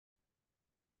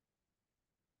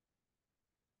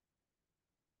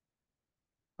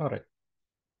All right.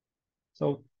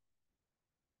 So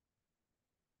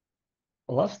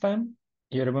last time,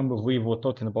 you remember we were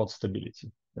talking about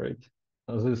stability, right?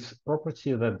 This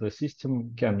property that the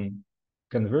system can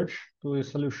converge to a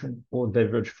solution or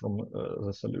diverge from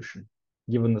the solution,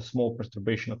 given a small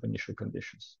perturbation of initial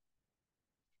conditions.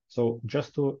 So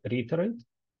just to reiterate,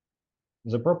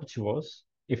 the property was,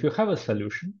 if you have a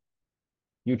solution,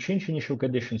 you change initial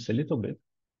conditions a little bit,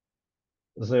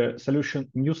 the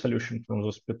new solution from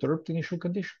those perturbed initial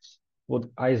conditions would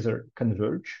either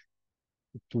converge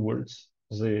towards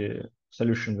the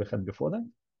solution we had before that,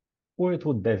 or it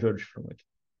would diverge from it.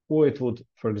 Or it would,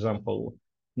 for example,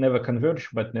 never converge,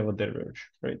 but never diverge,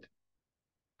 right?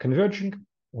 Converging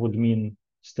would mean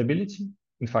stability,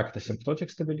 in fact,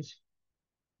 asymptotic stability.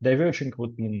 Diverging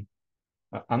would mean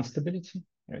instability,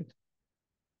 right?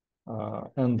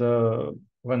 And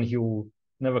when you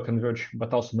never converge,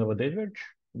 but also never diverge,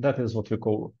 that is what we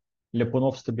call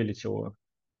Lyapunov stability or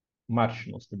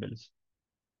marginal stability.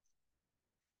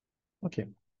 Okay.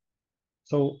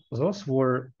 So those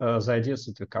were the ideas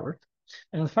that we covered.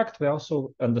 And in fact, we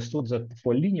also understood that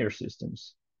for linear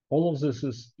systems, all of this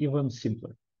is even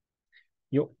simpler.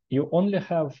 You only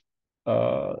have,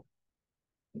 you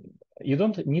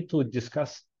don't need to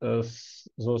discuss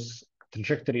those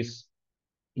trajectories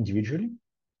individually.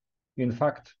 You, in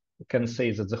fact, can say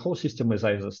that the whole system is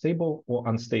either stable or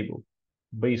unstable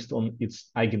based on its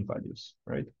eigenvalues,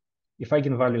 right? If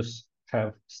eigenvalues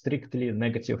have strictly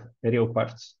negative real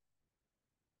parts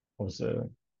of the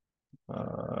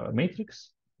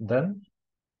matrix, then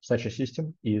such a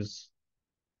system is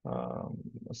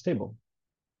stable.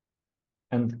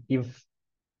 And if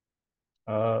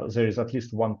there is at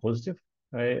least one positive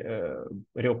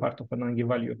real part of an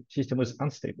eigenvalue, system is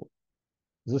unstable.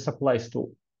 This applies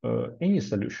to any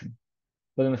solution,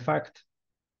 but in fact,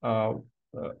 a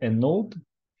node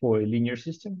for a linear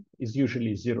system is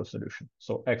usually zero solution,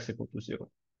 so x equal to 0.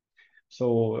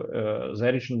 So the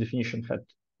original definition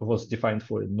was defined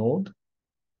for a node.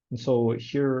 And so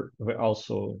here we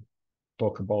also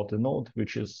talk about a node,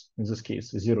 which is, in this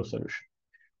case, a zero solution,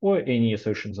 or any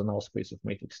solution in the null space of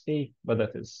matrix A, but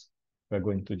that is, we're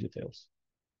going to details.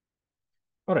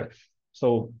 All right,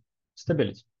 so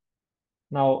stability.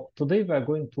 Now, today we're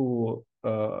going to,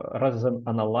 rather than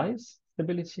analyze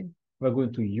stability, we're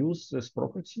going to use this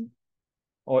property,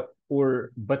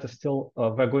 or better still,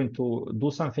 we're going to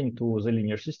do something to the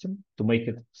linear system to make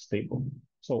it stable.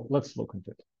 So let's look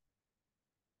into it.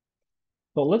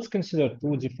 So let's consider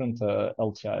two different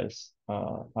LTIs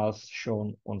as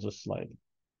shown on this slide.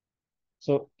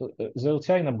 So the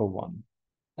LTI number 1,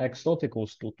 x dot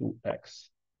equals to 2x.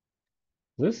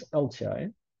 This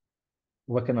LTI,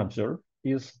 we can observe,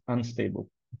 is unstable.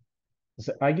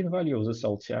 The eigenvalue of this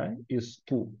LTI is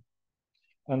 2.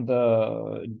 And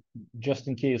just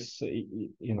in case,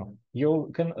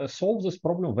 you can solve this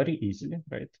problem very easily,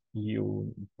 right?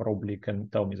 You probably can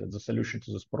tell me that the solution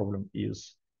to this problem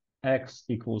is x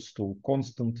equals to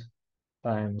constant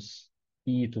times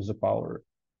e to the power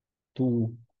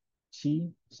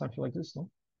 2t, something like this, no?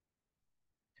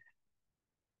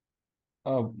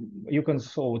 You can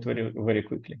solve it very, very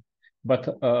quickly.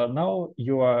 But now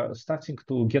you are starting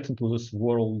to get into this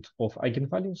world of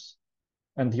eigenvalues,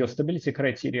 and your stability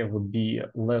criteria would be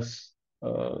less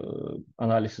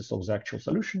analysis of the actual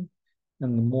solution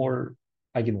and more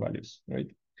eigenvalues,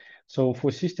 right? So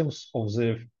for systems of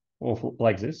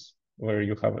like this, where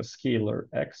you have a scalar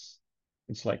x,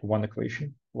 it's like one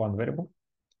equation, one variable.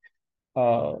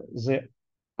 The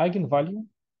eigenvalue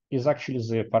is actually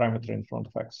the parameter in front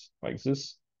of x. Like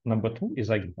this, number 2 is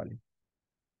eigenvalue.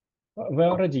 We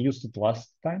already used it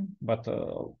last time, but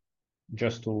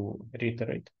just to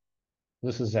reiterate,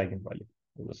 this is the eigenvalue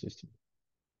of the system.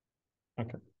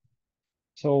 Okay.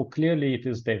 So clearly it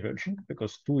is diverging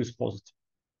because 2 is positive.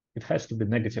 It has to be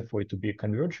negative for it to be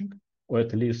converging, or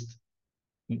at least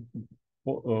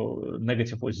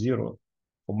negative or 0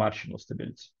 for marginal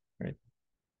stability, right?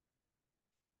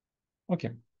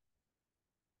 Okay.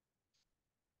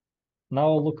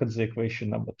 Now look at the equation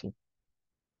number 2.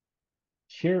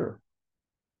 Here,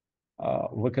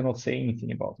 we cannot say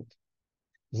anything about it.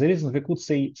 The reason we could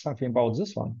say something about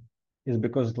this one is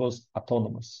because it was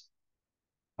autonomous.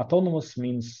 Autonomous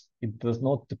means it does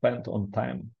not depend on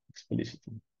time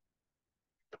explicitly,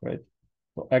 right?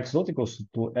 So x dot equals to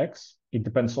 2x, it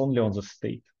depends only on the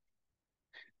state.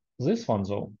 This one,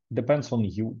 though, depends on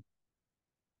u.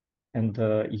 And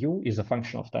u is a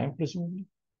function of time, presumably.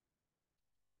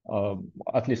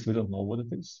 At least we don't know what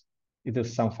it is. It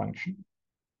is some function.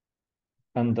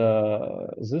 And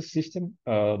this system,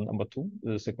 number 2,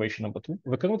 this equation number 2,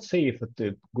 we cannot say if it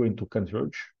is going to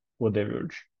converge or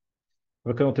diverge.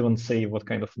 We cannot even say what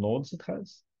kind of nodes it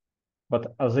has.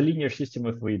 But as a linear system,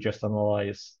 if we just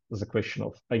analyze the question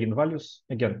of eigenvalues,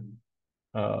 again,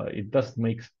 it doesn't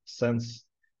make sense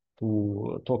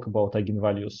to talk about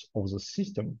eigenvalues of the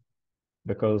system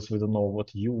because we don't know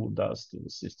what U does to the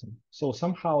system. So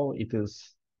somehow it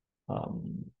is,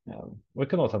 we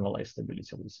cannot analyze stability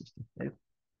of the system, right?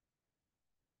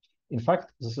 In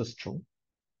fact, this is true.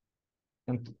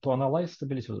 And to analyze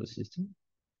stability of the system,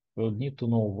 we would need to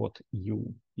know what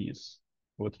U is.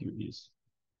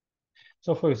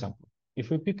 So for example, if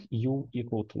we pick U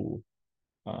equal to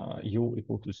 0,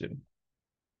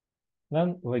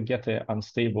 then we get an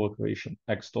unstable equation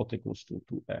x dot equals to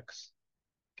 2x.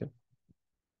 Okay.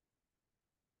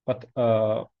 But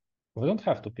we don't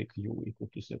have to pick U equal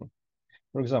to 0.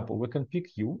 For example, we can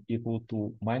pick U equal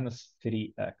to minus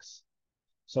 3x.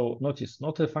 So notice,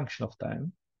 not a function of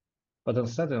time, but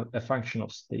instead a function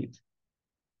of state.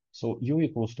 So U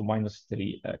equals to minus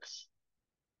 3x,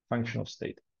 function of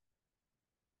state.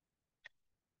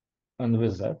 And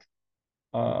with that,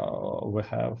 we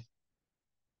have,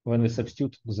 when we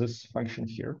substitute this function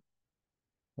here,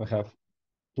 we have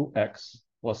 2x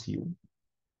plus U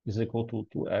is equal to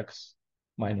 2x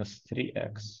minus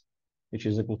 3x, which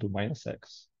is equal to minus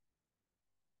x.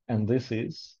 And this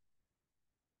is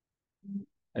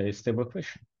a stable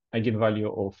equation.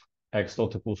 Eigenvalue of x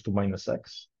dot equals to minus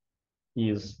x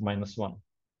is minus 1,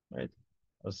 right?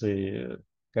 As the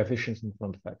coefficient in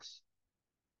front of x.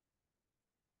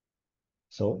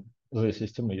 So the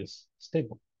system is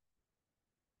stable.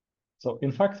 So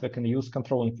in fact, we can use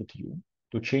control input U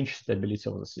to change stability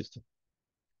of the system.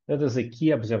 That is a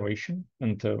key observation,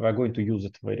 and we're going to use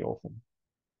it very often.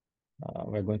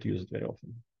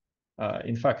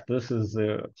 In fact, this is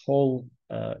the whole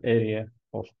area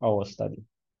of our study,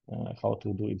 how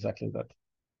to do exactly that,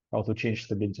 how to change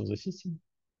stability of the system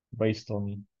based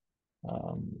on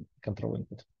control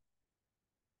input.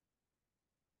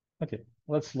 Okay,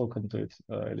 let's look into it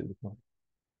a little bit more.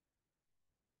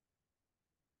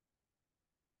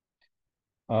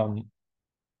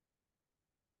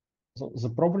 So the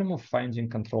problem of finding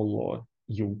control law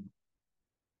U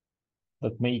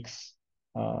that makes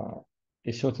a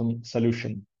certain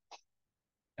solution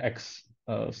x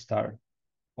star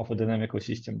of a dynamical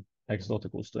system x dot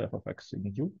equals to f of x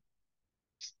in U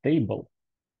stable.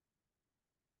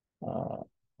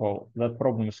 Well, that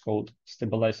problem is called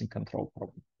stabilizing control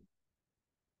problem.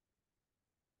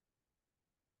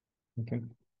 Okay.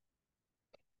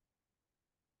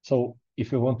 So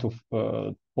if you want to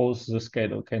pose this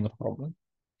kind of problem,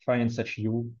 find such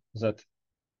U that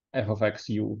f of x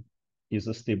U is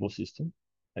a stable system,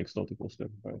 x dot equals to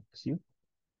f of x U.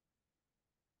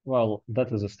 Well,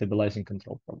 that is a stabilizing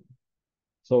control problem.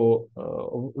 So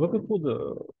we could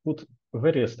put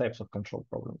various types of control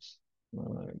problems.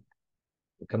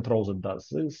 Control that does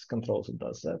this, control that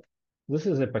does that. This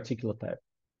is a particular type.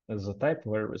 It's a type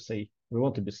where we say we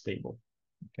want to be stable.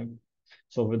 Okay,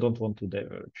 so we don't want to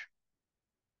diverge.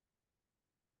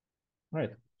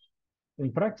 Right.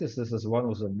 In practice, this is one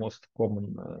of the most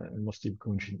common and most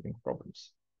typical engineering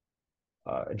problems.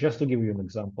 Just to give you an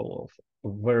example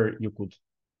of where you could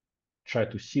try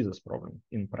to see this problem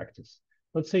in practice.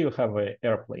 Let's say you have an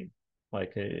airplane,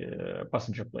 like a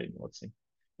passenger plane, let's say.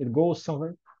 It goes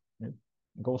somewhere,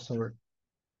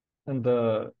 and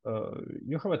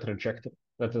you have a trajectory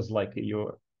that is like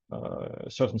your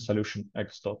certain solution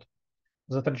x dot.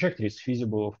 The trajectory is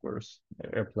feasible, of course.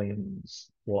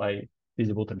 Airplanes fly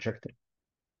feasible trajectory.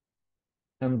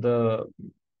 And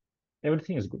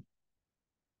everything is good.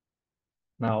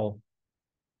 Now,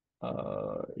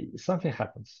 something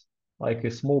happens, like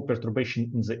a small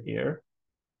perturbation in the air,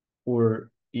 or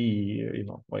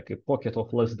like a pocket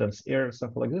of less dense air,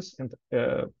 something like this, and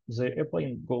the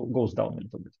airplane goes down a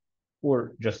little bit,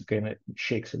 or just kind of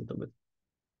shakes a little bit.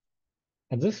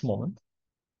 At this moment,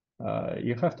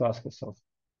 you have to ask yourself,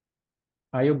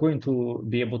 are you going to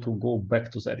be able to go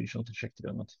back to the original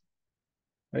trajectory or not?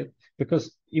 Right?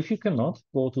 Because if you cannot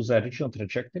go to the original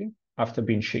trajectory after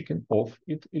being shaken off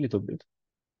it a little bit,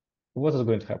 what is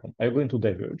going to happen? Are you going to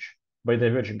diverge? By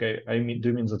diverging, do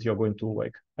you mean that you're going to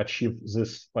like achieve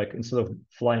this, like instead of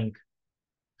flying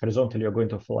horizontally, you're going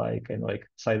to fly kind of like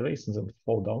sideways and then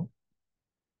fall down?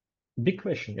 Big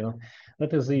question,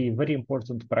 that is a very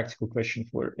important practical question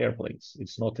for airplanes.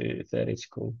 It's not a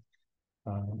theoretical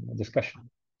discussion.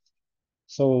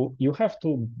 So you have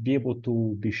to be able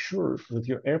to be sure that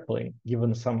your airplane,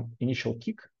 given some initial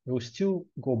kick, will still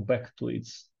go back to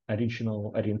its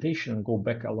original orientation and go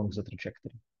back along the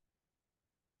trajectory.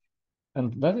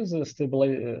 And that is a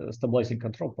stabilizing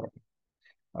control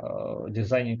problem.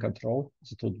 Designing control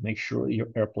that would make sure your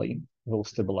airplane will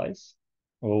stabilize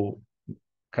will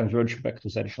converge back to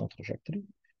the original trajectory.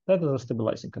 That is a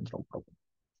stabilizing control problem.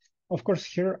 Of course,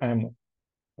 here I'm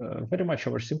very much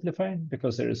oversimplifying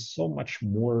because there is so much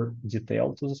more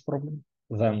detail to this problem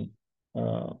than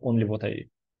only what I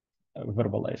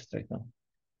verbalized right now.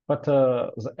 But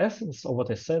the essence of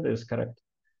what I said is correct.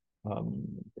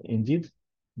 Indeed,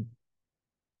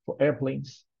 for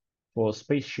airplanes, for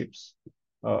spaceships,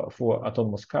 for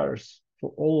autonomous cars,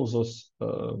 for all of those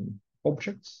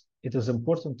objects, it is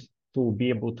important to be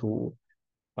able to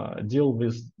deal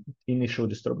with initial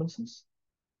disturbances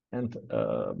and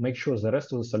make sure the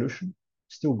rest of the solution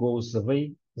still goes the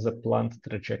way the planned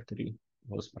trajectory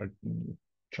was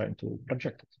trying to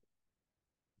project it.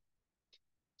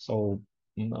 So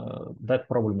that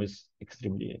problem is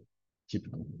extremely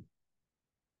typical.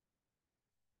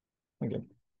 Okay.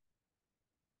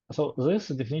 So this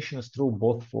definition is true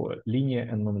both for linear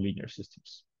and nonlinear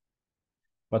systems.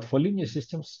 But for linear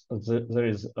systems, there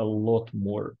is a lot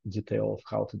more detail of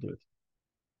how to do it.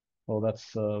 Well,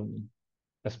 that's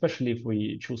especially if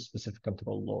we choose specific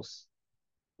control laws.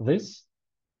 This,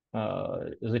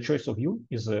 the choice of U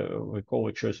is we call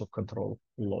a choice of control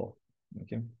law.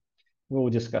 Okay, we will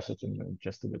discuss it in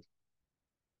just a bit.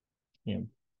 Yeah.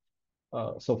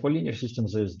 So for linear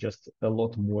systems, there's just a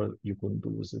lot more you can do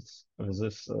with this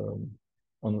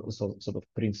on sort of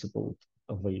principled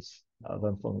ways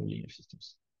than for linear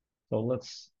systems. So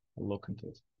let's look into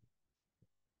it.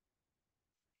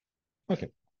 Okay,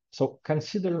 so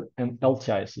consider an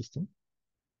LTI system.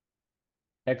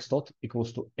 X dot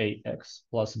equals to AX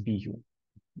plus BU.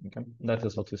 Okay, that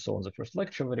is what we saw in the first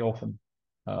lecture very often.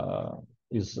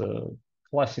 Is a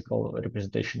classical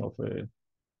representation of a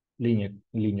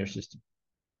linear system.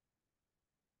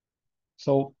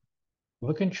 So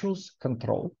we can choose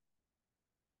control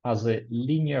as a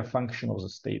linear function of the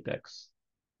state X.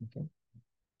 Okay,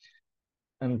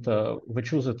 and we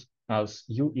choose it as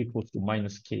U equals to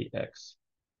minus KX.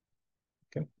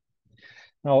 Okay,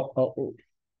 now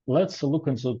let's look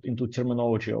into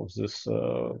terminology of this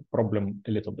problem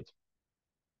a little bit.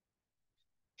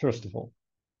 First of all,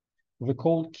 we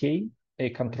call K a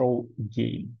control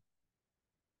gain.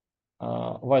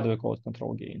 Why do we call it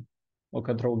control gain? Well,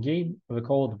 control gain, we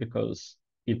call it because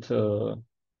it, how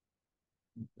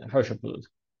should I put it?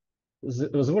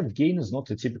 The word gain is not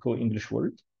a typical English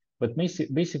word, but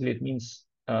basically it means,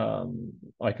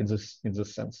 like in this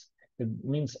sense, it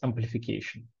means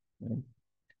amplification. Right?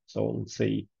 So let's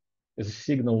say if a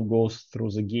signal goes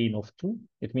through the gain of 2,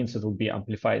 it means it will be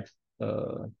amplified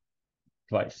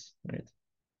twice, right?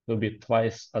 It will be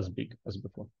twice as big as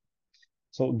before.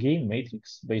 So gain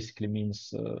matrix basically means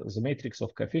the matrix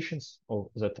of coefficients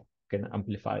that can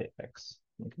amplify X.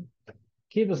 Okay?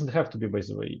 K doesn't have to be, by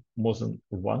the way, more than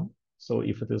 1. So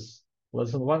if it is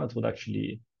less than 1, it would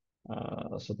actually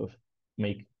sort of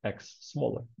make X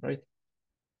smaller, right?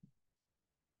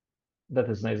 That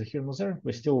is neither here nor there.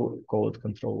 We still call it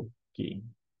control gain.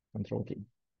 Control gain.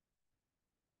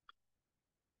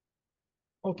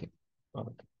 Okay. All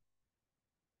right.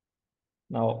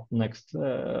 Now, next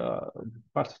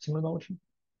part of terminology.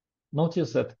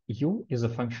 Notice that U is a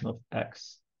function of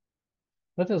X.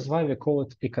 That is why we call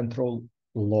it a control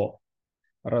law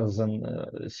rather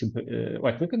than simple,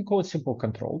 like we can call it simple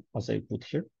control, as I put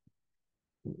here.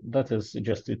 That is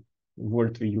just a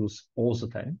word we use all the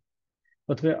time.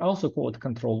 But we also call it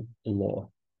control law.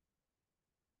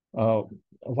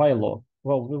 Why law?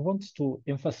 Well, we want to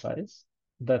emphasize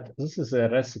that this is a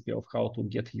recipe of how to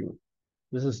get U.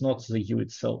 This is not the U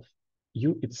itself.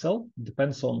 U itself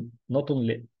depends on not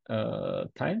only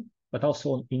time, but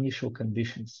also on initial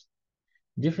conditions.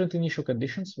 Different initial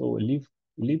conditions will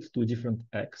lead to different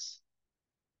X.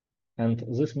 And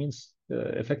this means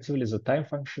effectively the time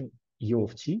function U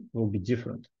of t will be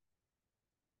different.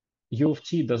 U of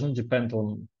t doesn't depend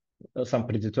on some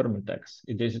predetermined X.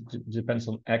 It depends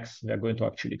on X we are going to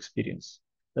actually experience.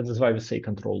 That is why we say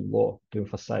control law, to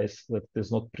emphasize that it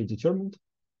is not predetermined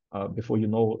before you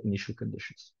know initial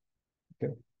conditions.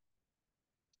 Okay.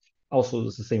 Also,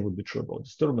 the same would be true about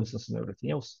disturbances and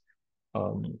everything else.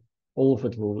 All of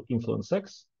it will influence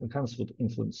X, and hence would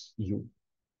influence U.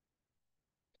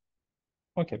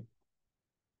 Okay.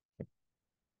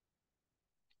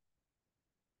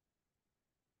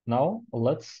 Now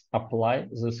let's apply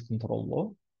this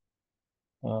control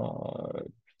law,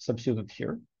 substitute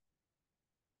here.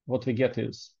 What we get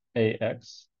is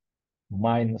AX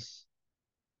minus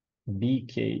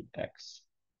BKX.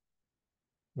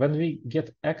 When we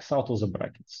get X out of the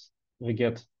brackets, we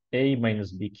get A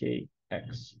minus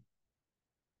BKX.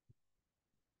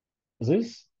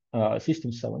 This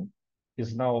system 7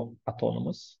 is now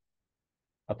autonomous.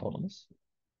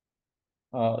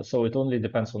 So it only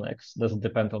depends on X, doesn't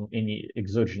depend on any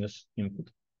exogenous input.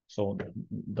 So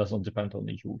doesn't depend on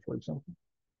the U, for example.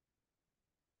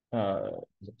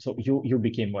 So you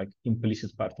became like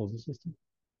implicit part of the system.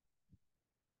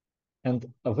 And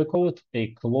we call it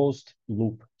a closed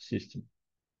loop system.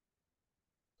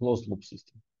 Closed loop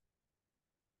system.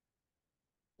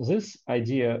 This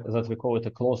idea that we call it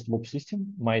a closed loop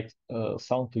system might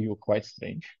sound to you quite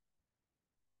strange.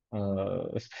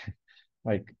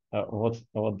 Like what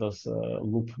does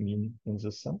loop mean in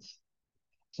this sense?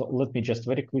 So let me just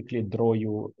very quickly draw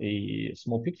you a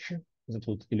small picture that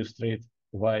would illustrate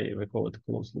why we call it a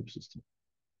closed loop system.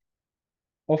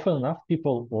 Often enough,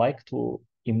 people like to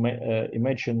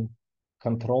imagine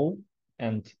control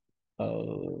and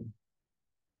the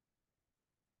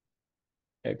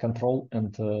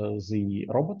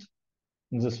robot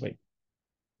in this way.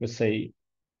 We say,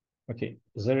 okay,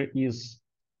 there is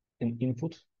an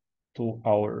input to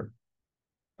our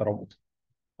robot.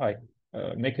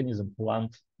 Mechanism,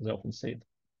 plant, they often say it.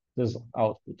 There's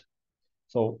output.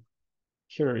 So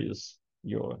here is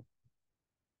your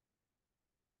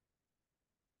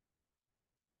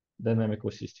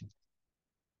dynamical system.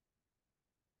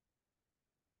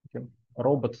 Okay.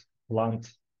 Robot, plant,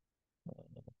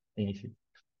 anything.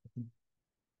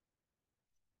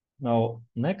 Now,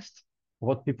 next,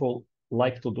 what people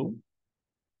like to do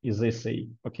is they say,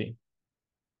 okay,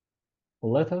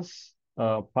 let us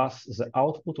pass the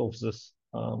output of this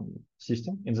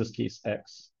system, in this case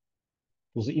X,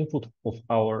 to the input of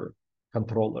our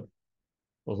controller.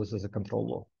 So this is a control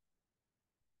law.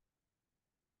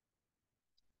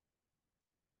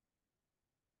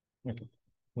 Okay,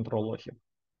 control law here.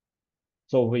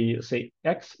 So we say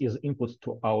X is input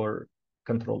to our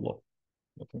control law.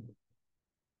 Okay.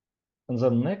 And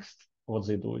then next, what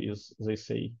they do is they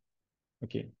say,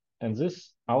 okay, and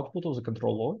this output of the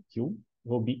control law, Q,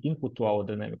 will be input to our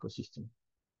dynamical system.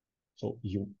 So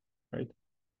U, right?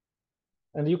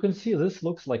 And you can see this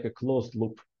looks like a closed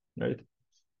loop, right?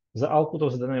 The output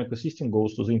of the dynamical system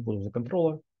goes to the input of the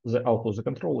controller. The output of the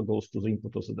controller goes to the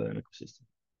input of the dynamical system.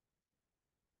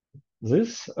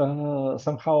 This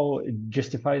somehow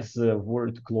justifies the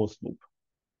word closed loop.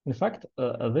 In fact,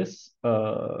 this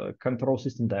control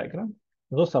system diagram,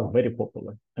 those are very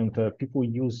popular, and people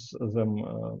use them,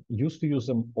 used to use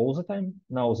them all the time.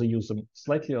 Now they use them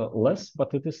slightly less,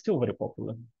 but it is still very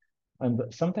popular. And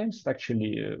sometimes it's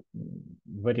actually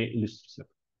very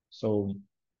illustrative. So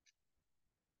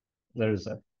there is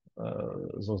that,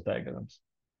 those diagrams,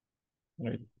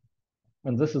 right?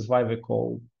 And this is why we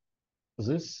call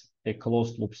this a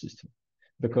closed loop system,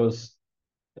 because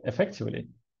effectively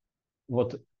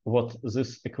what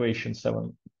this equation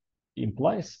 7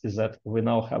 implies is that we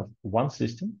now have one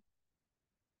system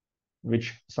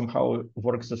which somehow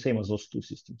works the same as those two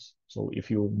systems. So if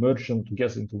you merge them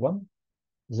together into one,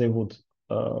 they would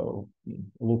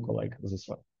look like this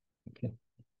one. Okay,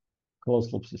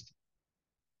 closed loop system.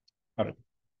 All right,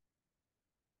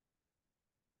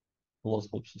 closed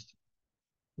loop system.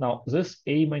 Now this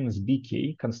A minus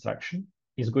BK construction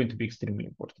is going to be extremely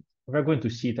important. We're going to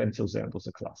see it until the end of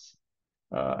the class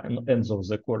and ends of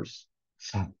the course.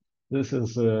 So this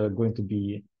is going to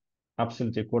be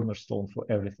absolutely a cornerstone for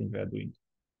everything we are doing.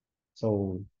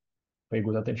 So pay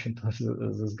good attention to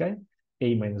this guy.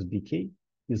 A minus BK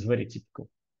is very typical.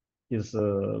 Is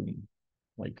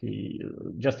like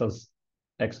just as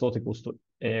x dot equals to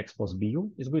ax plus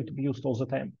bu is going to be used all the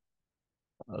time.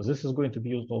 This is going to be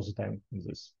used all the time in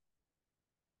this.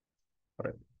 All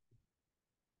right.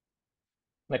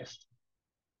 Next.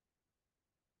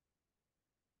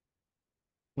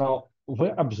 Now we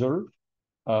observe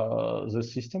the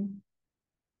system.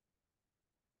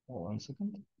 Oh, 1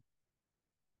 second.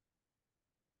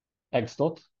 X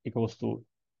dot equals to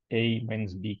a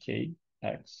minus bk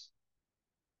x.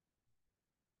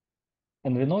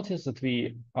 And we notice that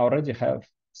we already have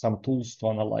some tools to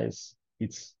analyze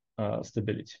its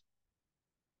stability.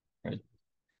 Right?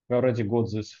 We already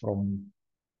got this from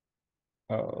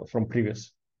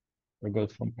previous. We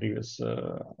got from previous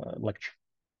lecture.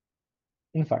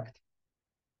 In fact,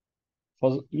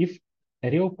 if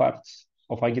real parts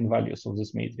of eigenvalues of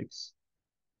this matrix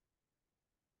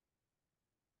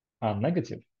are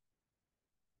negative,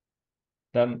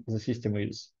 then the system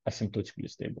is asymptotically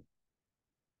stable.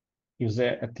 If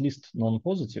they're at least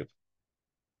non-positive,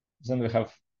 then we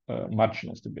have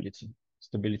marginal stability,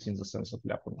 stability in the sense of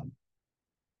Lyapunov.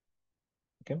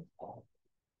 Okay.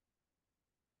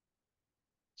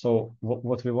 So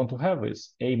what we want to have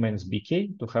is A minus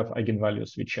BK to have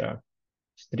eigenvalues which are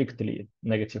strictly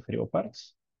negative real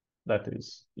parts, that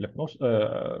is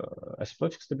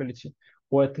asymptotic stability,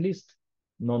 or at least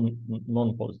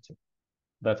non-positive.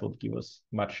 that would give us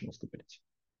marginal stability.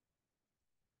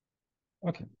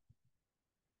 Okay.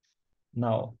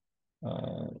 Now,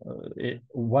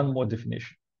 one more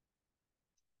definition.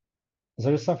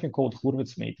 There is something called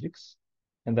Hurwitz matrix,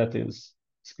 and that is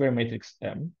square matrix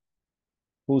M,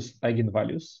 whose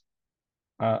eigenvalues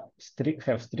have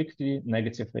strictly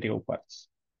negative real parts.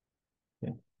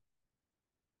 Okay.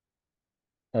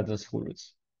 That is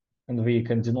Hurwitz. And we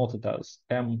can denote it as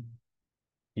M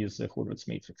is a Hurwitz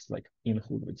matrix, like in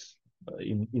Hurwitz,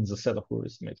 in the set of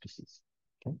Hurwitz matrices.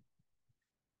 Okay.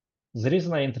 The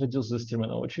reason I introduce this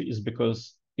terminology is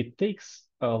because it takes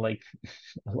like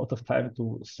a lot of time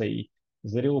to say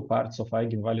the real parts of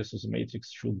eigenvalues of the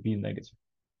matrix should be negative.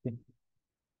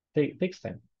 Okay. Takes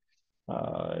time.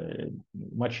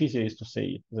 Much easier is to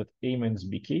say that A minus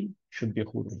BK should be a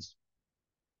Hurwitz.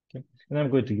 Okay. And I'm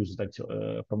going to use that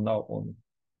from now on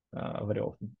very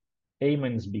often. A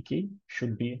minus BK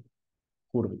should be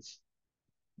Hurwitz.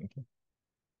 Okay.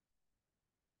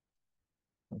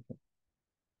 Okay.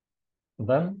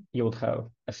 Then you would have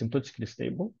asymptotically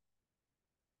stable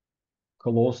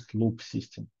closed loop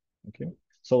system. Okay.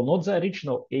 So not the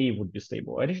original A would be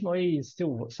stable. Original A is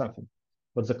still something,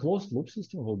 but the closed loop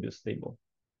system will be stable.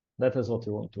 That is what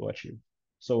we want to achieve.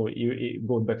 So you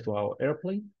go back to our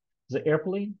airplane. The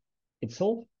airplane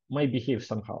itself might behave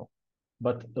somehow,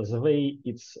 but the way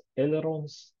its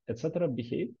ailerons, etc.,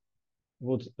 behave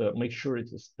would make sure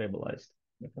it is stabilized.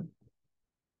 Okay.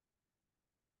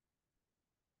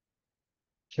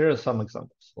 Here are some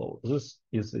examples. So this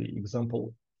is the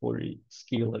example for a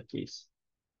scalar case.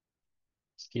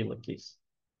 Scalar case.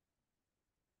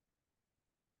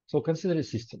 So consider a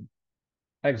system.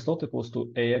 X dot equals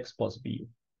to AX plus B.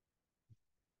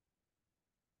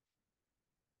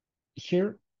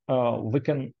 Here, we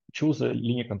can choose a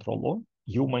linear control law,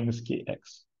 U minus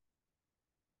KX.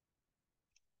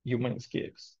 U minus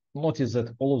KX. Notice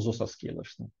that all of those are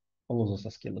scalars now. All of those are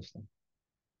scalars now.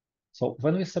 So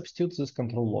when we substitute this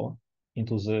control law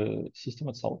into the system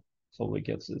itself, so we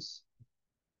get this,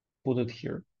 put it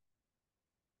here.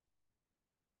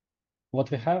 What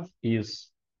we have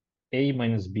is A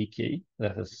minus BK,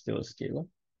 that is still a scalar,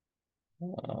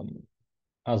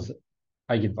 as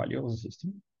eigenvalue of the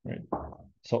system, right?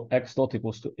 So X dot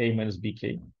equals to A minus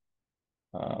BK.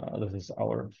 This is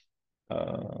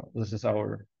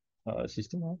our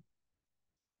system now.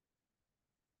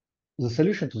 The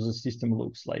solution to the system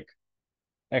looks like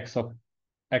x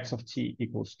of t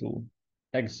equals to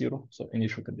x0, so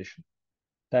initial condition,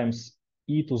 times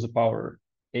e to the power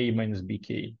a minus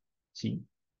bk t,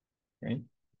 right?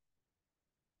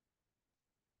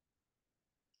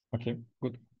 Okay,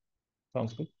 good.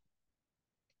 Sounds good.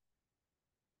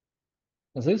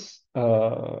 This,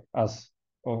 as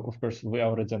of course we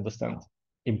already understand,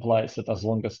 implies that as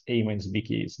long as a minus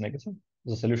bk is negative,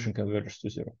 the solution converges to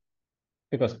 0,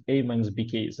 because a minus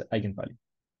bk is the eigenvalue.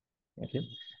 Okay,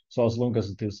 so as long as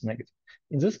it is negative.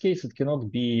 In this case, it cannot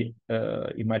be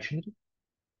imaginary,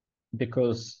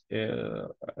 because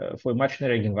for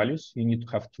imaginary eigenvalues, you need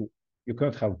to have two. You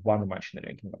cannot have one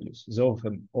imaginary eigenvalues. They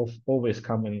often always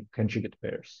come in conjugate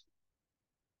pairs.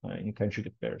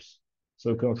 So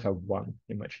you cannot have one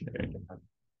imaginary eigenvalue.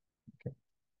 Okay.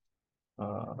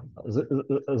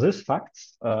 These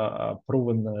facts are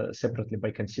proven separately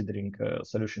by considering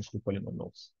solutions to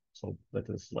polynomials. So that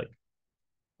is like,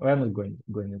 we're not going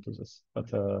into this, but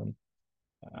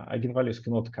eigenvalues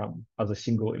cannot come as a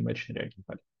single imaginary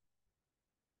eigenvalue.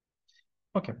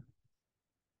 Okay.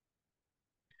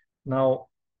 Now,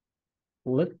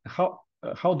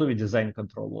 how do we design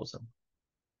control laws?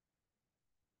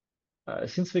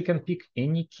 Since we can pick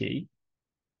any k,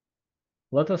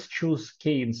 let us choose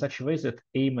k in such a way that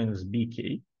a minus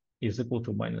bk is equal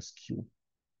to minus q,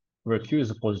 where q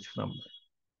is a positive number.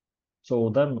 So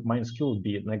then minus q would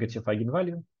be a negative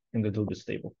eigenvalue, and it will be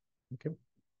stable. Okay.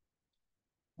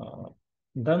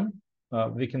 Then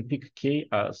we can pick k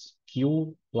as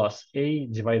q plus a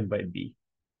divided by b.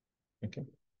 Okay.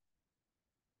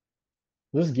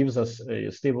 This gives us a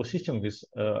stable system with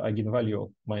eigenvalue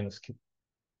of minus q.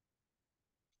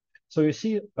 So you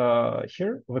see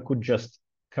here, we could just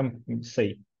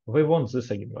say, we want this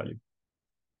eigenvalue.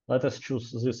 Let us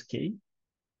choose this k.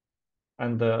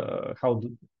 And how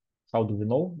do we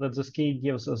know that this k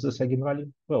gives us this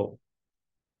eigenvalue? Well,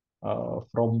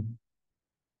 from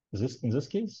this, in this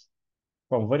case,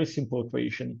 from very simple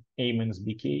equation, a minus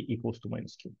bk equals to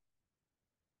minus q.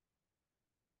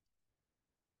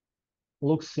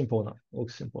 Looks simple enough.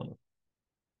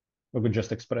 We could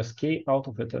just express k out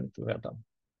of it and we're done.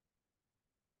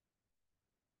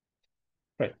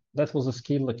 Right, that was a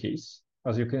scalar case.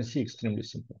 As you can see, extremely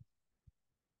simple.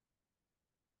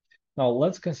 Now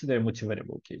let's consider a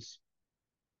multivariable case.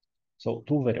 So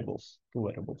two variables.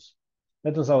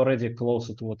 That is already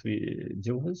closer to what we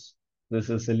deal with. This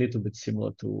is a little bit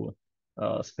similar to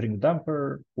spring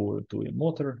damper or to a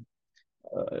motor.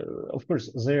 Of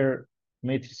course, their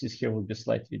matrices here will be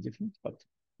slightly different, but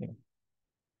you know.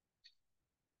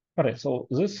 All right, so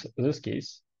this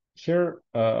case here,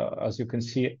 as you can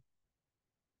see,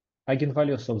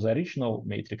 eigenvalues of the original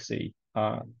matrix A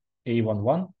are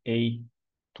A11,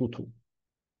 A22.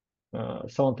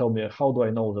 Someone tell me, how do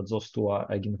I know that those two are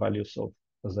eigenvalues of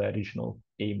the original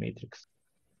A matrix?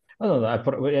 No,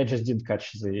 I just didn't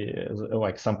catch the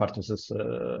like some part of this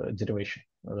derivation.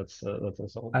 That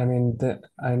is all.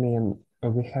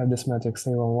 We have this matrix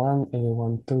A11,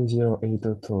 A12, 0,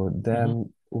 A22.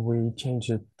 Then we change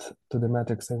it to the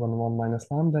matrix A11 minus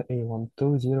lambda,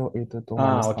 A12, 0, A22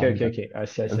 minus lambda. Okay. I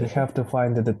see. We have to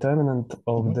find the determinant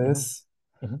of this,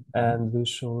 Mhm. and we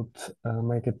should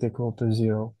make it equal to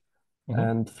 0.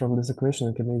 And from this equation,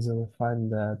 you can easily find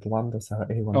that lambdas are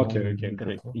A11 and Okay,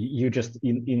 great. A22. You just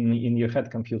in your head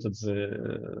computed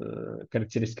the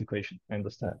characteristic equation. I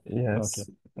understand. Yes,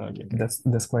 Okay, great.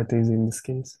 that's quite easy in this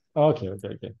case. Okay.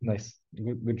 Nice.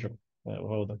 Good job.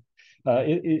 Well done.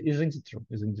 Isn't it true?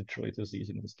 Isn't it true? It is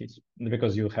easy in this case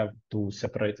because you have to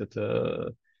separate it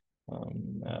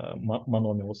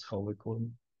monomials, how we call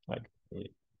them, like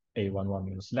A11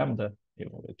 minus lambda,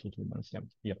 A22 minus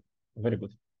lambda. Yeah, very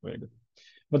good, very good.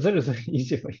 But there is an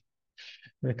easy way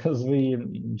because we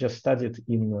just studied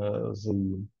in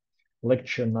the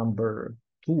lecture number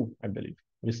 2, I believe.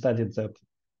 We studied that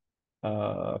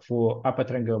for upper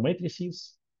triangular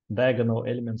matrices, diagonal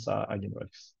elements are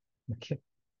eigenvalues. Okay,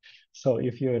 so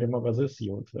if you remember this,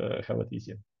 you would have it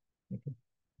easier. Okay.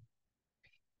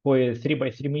 For a 3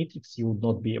 by 3 matrix, you would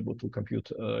not be able to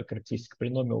compute a characteristic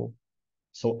polynomial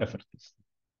so effortlessly.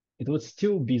 It would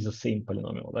still be the same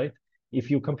polynomial, right? If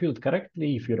you compute it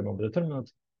correctly, if you remember the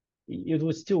determinant, it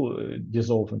would still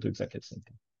dissolve into exactly the same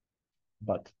thing.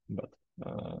 But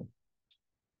uh,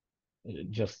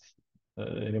 just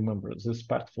remember this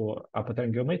part for upper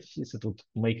triangular matrices, it would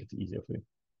make it easier for you.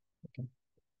 Okay.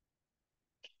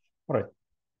 All right.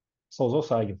 So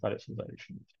those are eigenvalues of the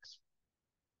original matrix.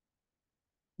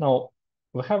 Now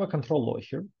we have a control law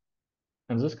here,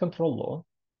 and this control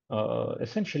law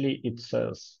essentially it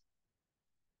says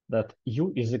that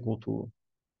u is equal to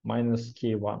minus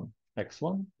k1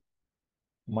 x1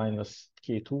 minus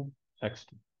k2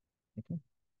 x2. Okay.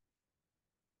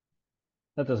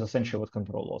 That is essentially what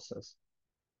control law says.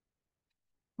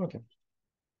 Okay.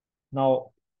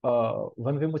 Now,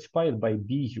 when we multiply it by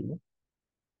bu,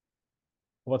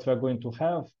 what we're going to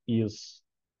have is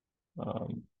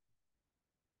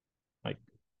like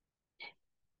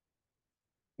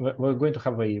we're going to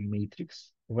have a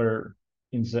matrix where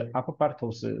in the upper part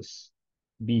of this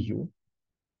bu,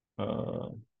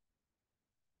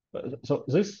 so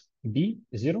this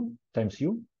b0 times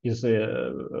u is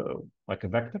like a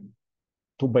vector,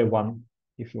 2 by 1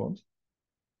 if you want.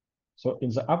 So in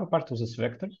the upper part of this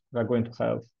vector, we're going to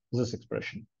have this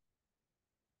expression.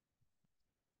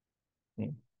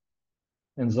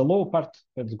 And the lower part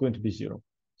is going to be 0.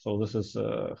 So this is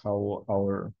how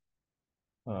our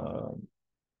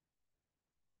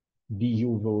bu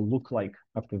will look like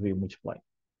after we multiply.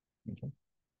 Okay.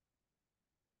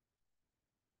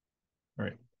 All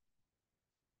right.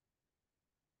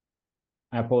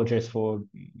 I apologize for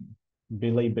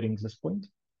belaboring this point,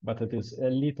 but it is a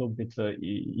little bit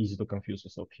easy to confuse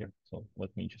yourself here. So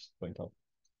let me just point out.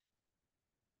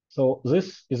 So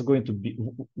this is going to be,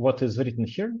 what is written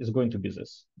here is going to be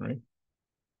this, right?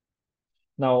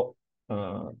 Now,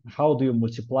 how do you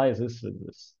multiply this with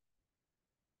this?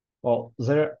 Well,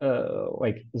 there,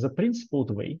 like the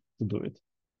principled way to do it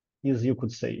is you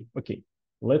could say, okay,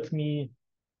 let me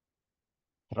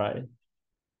try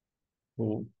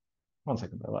to, 1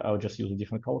 second, I'll just use a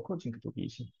different color coding to be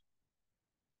easy.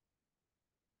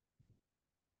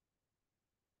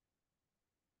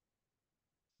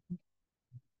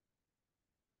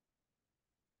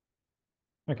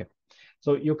 Okay,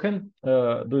 so you can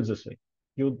do it this way.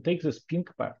 You take this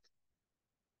pink part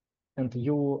and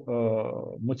you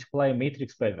multiply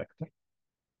matrix by vector.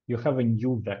 You have a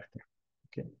new vector.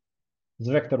 Okay,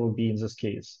 the vector will be in this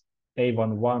case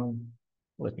a11.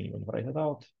 Let me even write it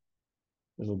out.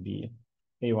 This will be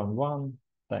a11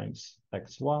 times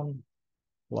x1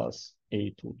 plus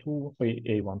a22,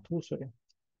 a12, sorry,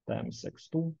 times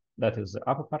x2. That is the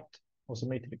upper part of the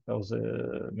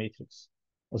matrix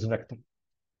of the vector,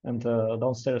 and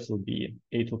downstairs will be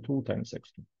a22 times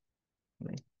x2.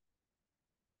 Right?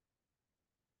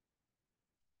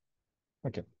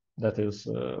 Okay, that is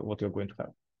what you're going to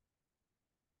have.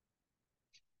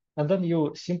 And then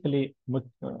you simply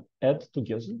add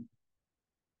together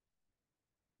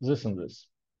this and this.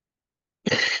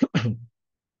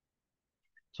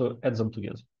 So add them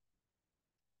together.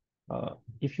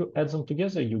 If you add them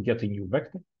together, you get a new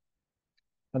vector.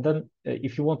 And then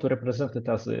if you want to represent it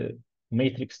as a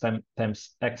matrix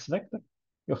times x vector,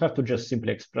 you have to just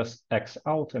simply express x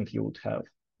out and you would have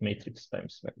matrix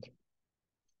times vector.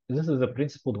 This is the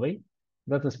principled way.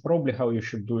 That is probably how you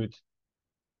should do it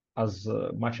as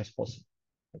much as possible.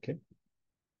 Okay.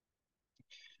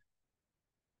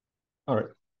 All right.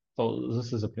 So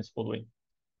this is a principled way.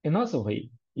 Another way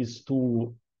is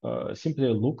to simply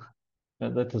look.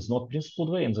 That is not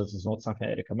principled way, and that is not something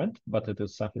I recommend, but it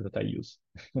is something that I use.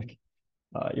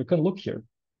 You can look here.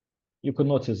 You can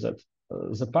notice that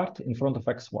the part in front of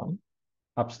x1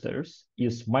 upstairs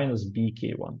is minus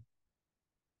bk1.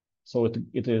 So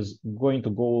it is going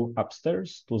to go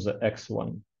upstairs to the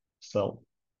x1 cell.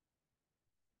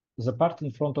 The part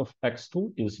in front of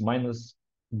x2 is minus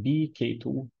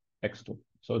bk2 x2.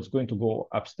 So it's going to go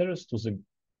upstairs to the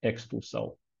x2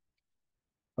 cell.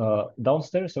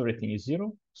 Downstairs, everything is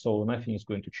 0, so nothing is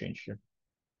going to change here.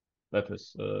 That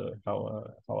is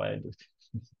how I do it.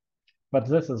 But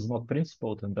this is not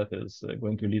principled, and that is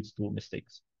going to lead to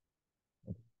mistakes.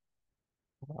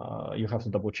 You have to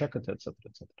double check it, etc.,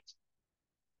 etc.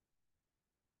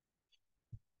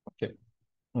 Okay,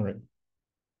 all right.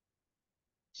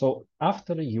 So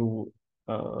after you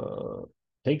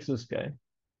take this guy,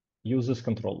 use this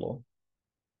control law,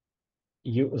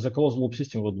 the closed loop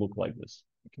system would look like this.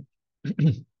 Okay.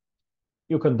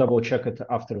 You can double check it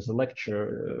after the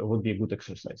lecture, would be a good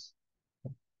exercise.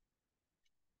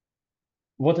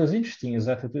 What is interesting is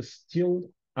that it is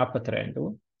still upper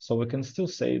triangle. So we can still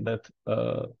say that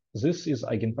this is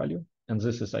eigenvalue and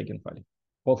this is eigenvalue.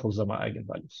 Both of them are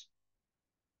eigenvalues.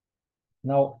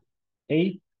 Now,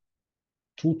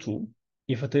 A22,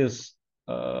 if it is,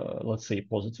 let's say,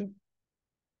 positive,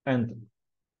 and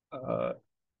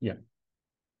yeah,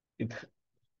 in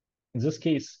this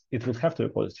case, it would have to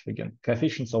be positive again.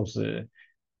 Coefficients of the,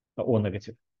 or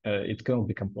negative, it cannot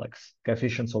be complex.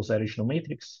 Coefficients of the original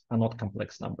matrix are not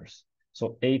complex numbers.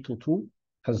 So A22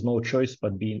 has no choice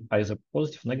but being either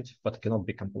positive, negative, but cannot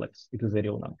be complex. It is a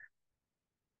real number.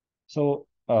 So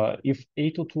if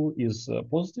A22 is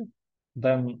positive,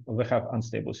 then we have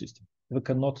unstable system. We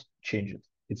cannot change it.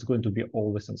 It's going to be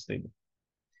always unstable.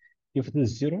 If it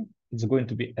is 0, it's going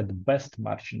to be at best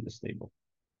marginally stable,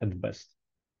 at best.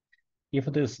 If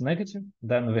it is negative,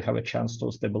 then we have a chance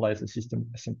to stabilize the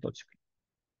system asymptotically.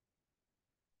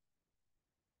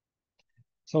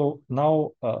 So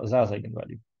now the other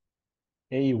eigenvalue,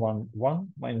 A11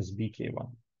 minus BK1.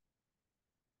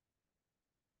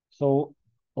 So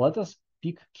let us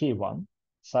pick K1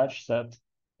 such that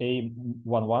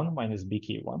A11 minus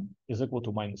BK1 is equal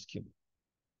to minus Q,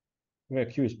 where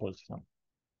Q is positive number.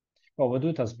 Well, we do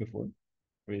it as before.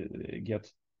 We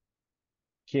get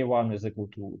K1 is equal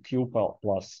to Q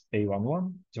plus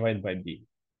A11 divided by B.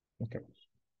 Okay.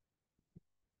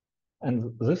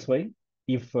 And this way,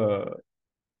 if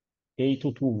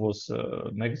A22 was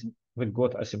negative, we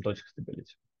got asymptotic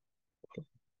stability.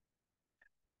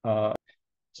 Okay.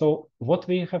 So what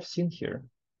we have seen here,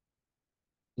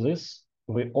 this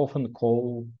we often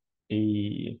call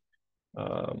a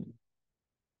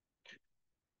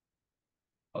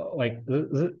like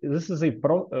this is a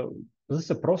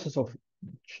process of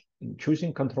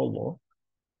choosing control law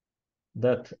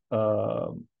that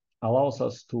allows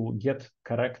us to get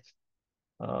correct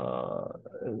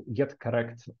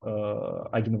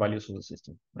eigenvalues of the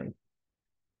system, right?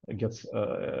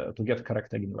 To get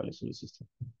correct eigenvalues of the system.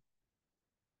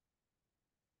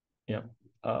 Yeah.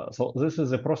 So this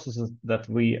is a process that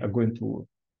we are going to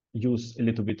use a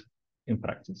little bit in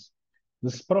practice.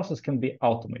 This process can be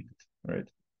automated, right?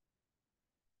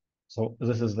 So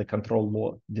this is the control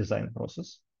law design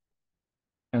process.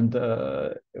 And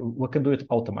we can do it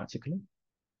automatically.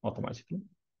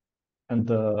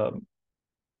 And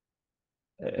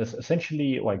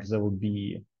essentially, like there would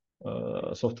be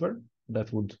software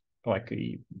that would, like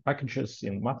packages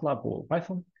in MATLAB or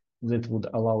Python, that would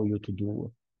allow you to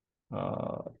do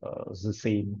the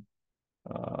same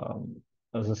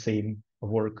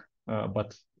work,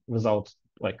 but without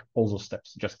like all those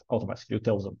steps, just automatically. You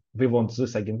tell them, we want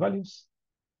these eigenvalues,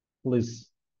 please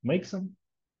make them.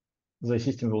 The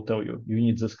system will tell you, you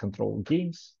need this control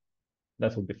gains.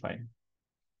 That will be fine.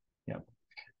 Yeah.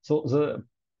 So the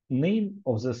name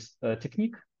of this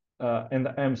technique, and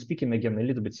I'm speaking again a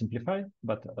little bit simplified,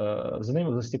 but the name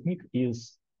of this technique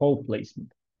is pole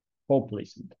placement. Pole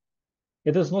placement.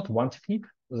 It is not one technique.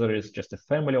 There is just a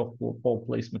family of pole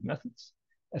placement methods.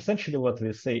 essentially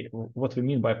what we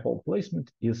mean by pole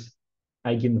placement is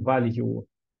eigenvalue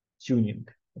tuning,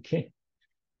 okay?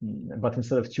 But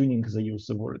instead of tuning, they use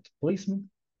the word placement.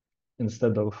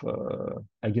 Instead of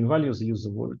eigenvalues, they use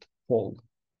the word pole.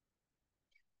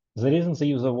 The reason they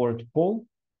use the word pole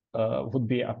would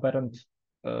be apparent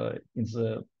in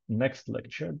the next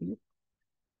lecture, I believe.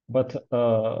 But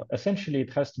essentially,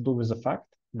 it has to do with the fact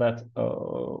that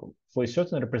for a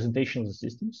certain representation of the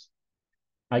systems,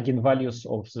 eigenvalues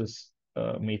of this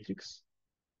matrix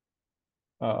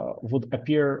would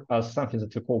appear as something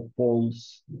that we call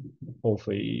poles of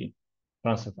a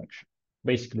transfer function.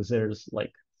 Basically, there's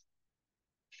like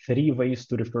 3 ways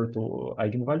to refer to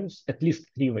eigenvalues, at least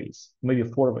 3 ways, maybe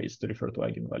 4 ways to refer to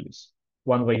eigenvalues.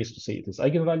 One way is to say it is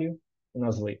eigenvalue,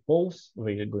 another way poles,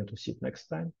 we are going to see it next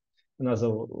time. Another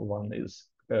one is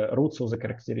roots of the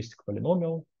characteristic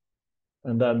polynomial,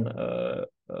 and then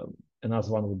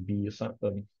another one would be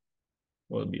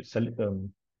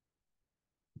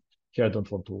here I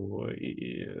don't want to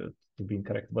be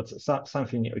incorrect, but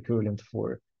something equivalent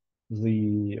for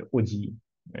the ODE,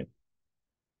 right?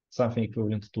 Something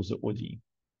equivalent to the ODE.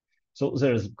 So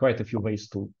there's quite a few ways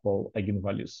to call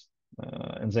eigenvalues,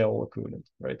 and they're all equivalent,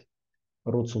 right?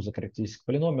 Roots of the characteristic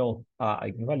polynomial are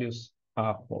eigenvalues,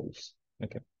 are poles.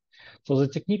 Okay. So the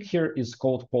technique here is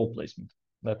called pole placement.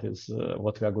 That is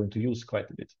what we are going to use quite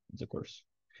a bit in the course.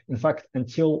 In fact,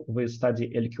 until we study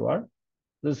LQR,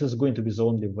 this is going to be the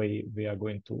only way we are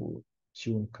going to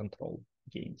tune control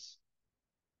gains.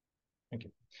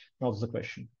 Okay. Now the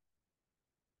question.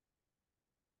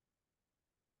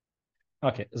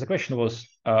 Okay, the question was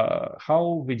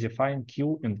how we define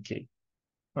Q and K.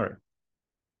 All right.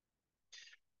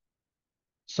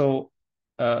 So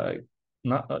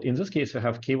in this case, we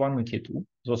have K1 and K2.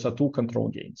 Those are 2 control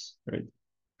gains, right?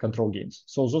 Control gains.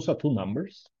 So those are 2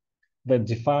 numbers that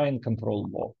define control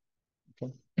law.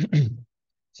 Okay.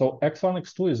 So x1,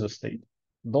 x2 is a state.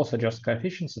 Those are just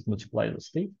coefficients that multiply the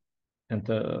state. And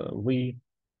we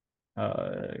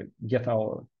get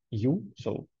our U,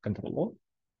 so control law,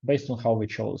 based on how we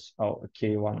chose our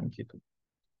K1 and K2.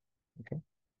 Okay.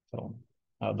 So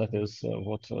that is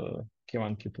what K1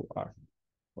 and K2 are.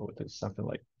 So it is something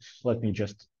like, let me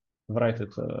just write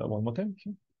it one more time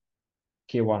here.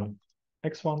 K1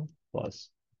 x1 plus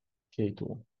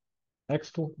K2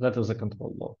 x2, that is a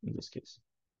control law in this case.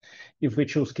 If we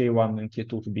choose K1 and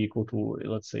K2 to be equal to,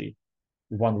 let's say,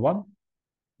 1, 1,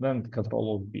 then the control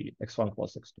law would be x1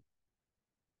 plus x2.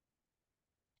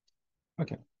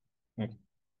 Okay. Okay.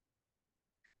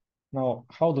 Now,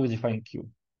 how do we define Q?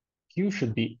 Q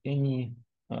should be any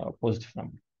positive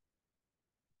number.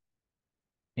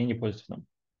 Any positive number.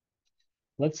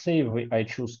 Let's say I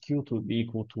choose Q to be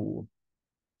equal to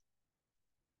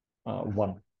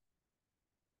 1.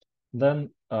 Then,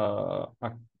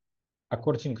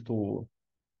 according to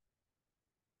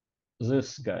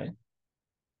this guy,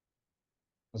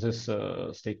 this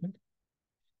statement,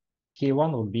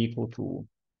 K1 will be equal to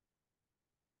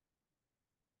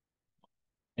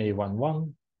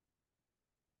A11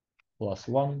 plus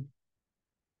 1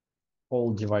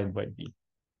 all divided by B.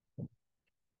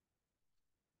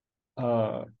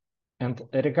 And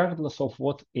regardless of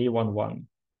what A11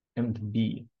 and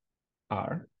B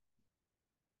are,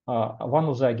 one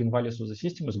of the eigenvalues of the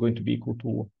system is going to be equal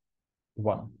to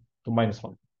 1, to minus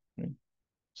 1. Right?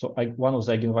 So one of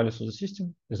the eigenvalues of the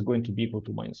system is going to be equal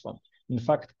to minus 1. In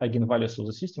fact, eigenvalues of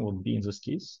the system would be, in this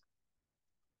case,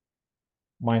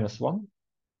 minus 1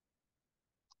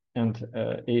 and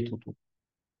A22.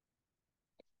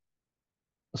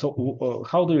 So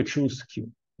how do you choose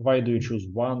Q? Why do you choose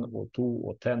 1 or 2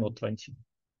 or 10 or 20?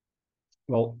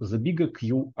 Well, the bigger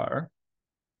Q are,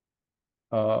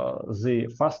 the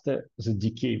faster the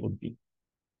decay would be.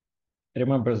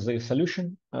 Remember, the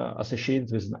solution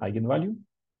associated with an eigenvalue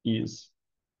is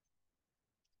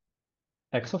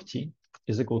x of t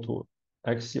is equal to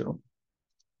x0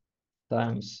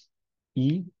 times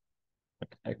e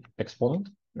exponent,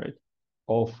 right,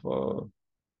 of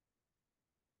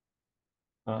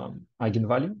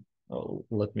eigenvalue.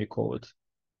 Let me call it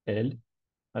L.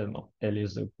 I don't know. L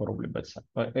is probably bad sign.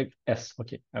 S.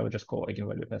 Okay, I will just call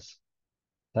eigenvalue S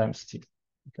times t.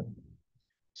 Okay.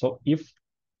 So if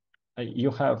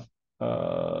you have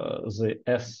the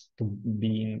S to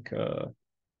being a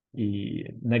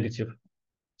negative,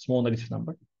 small negative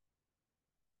number,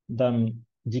 then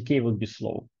decay would be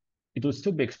slow. It would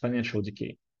still be exponential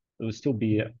decay. It would still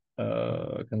be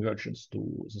convergence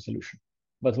to the solution,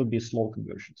 but it would be slow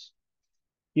convergence.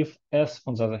 If S,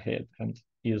 on the other hand,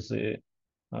 is a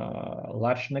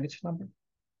large negative number,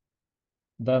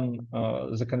 then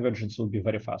the convergence will be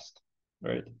very fast,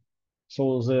 right?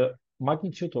 So the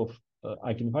magnitude of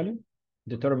eigenvalue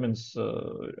determines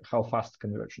how fast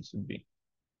convergence would be.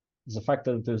 The fact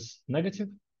that it is negative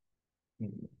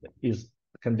is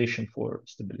a condition for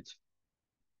stability.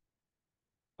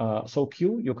 So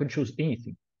Q, you can choose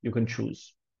anything. You can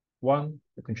choose 1,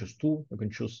 you can choose 2, you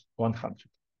can choose 100,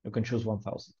 you can choose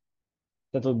 1000.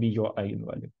 That will be your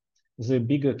eigenvalue. The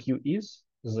bigger Q is,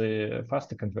 the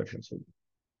faster convergence will be.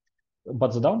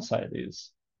 But the downside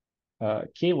is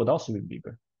K would also be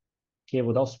bigger. K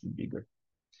would also be bigger.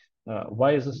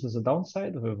 Why is this a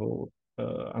downside? We will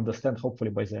understand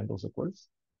hopefully by the end of the course.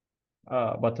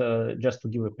 But just to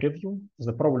give a preview,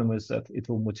 the problem is that it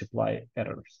will multiply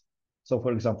errors. So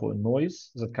for example, noise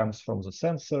that comes from the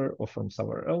sensor or from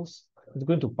somewhere else is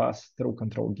going to pass through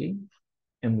control gain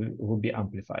and will be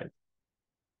amplified.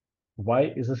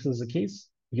 Why is this the case?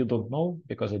 You don't know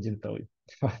because I didn't tell you.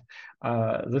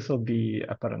 This will be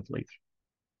apparent later.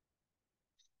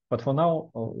 But for now,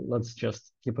 let's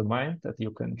just keep in mind that you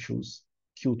can choose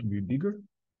Q to be bigger,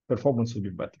 performance will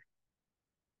be better,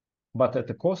 but at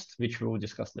a cost which we will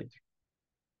discuss later.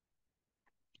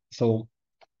 So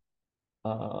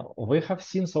we have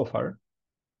seen so far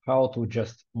how to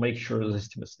just make sure the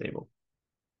system is stable.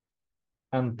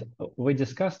 And we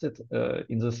discussed it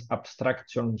in this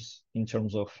abstract terms in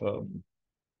terms of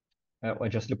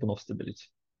just Lyapunov stability.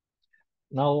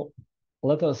 Now,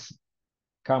 let us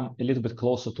come a little bit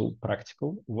closer to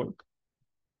practical work.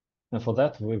 And for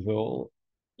that, we will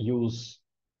use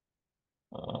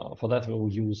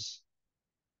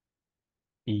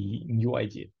a new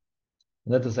idea.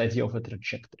 That is the idea of a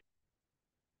trajectory.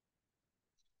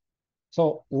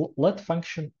 So let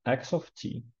function x of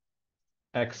t,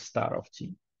 x star of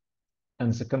t,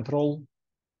 and the control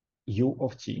u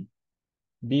of t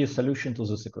be a solution to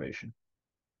this equation.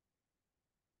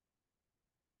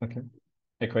 Okay,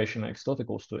 equation x dot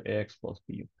equals to ax plus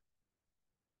bu.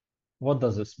 What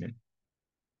does this mean?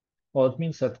 Well, it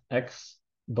means that x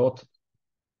dot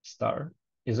star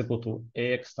is equal to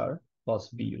ax star plus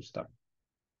bu star.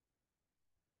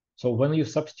 So when you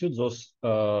substitute those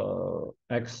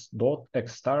x dot,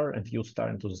 x star, and u star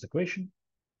into this equation,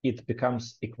 it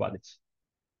becomes equality.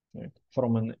 Right?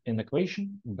 From an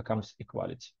equation, it becomes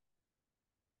equality.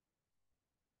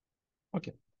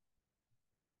 Okay.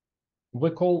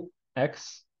 We call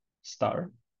x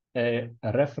star a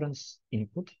reference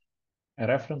input, a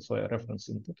reference or a reference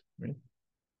input, right?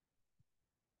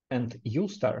 And u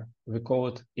star, we call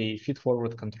it a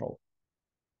feed-forward control.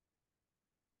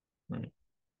 Right?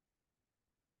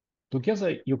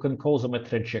 Together, you can call them a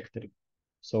trajectory.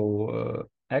 So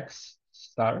x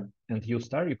star and u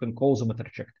star, you can call them a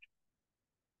trajectory.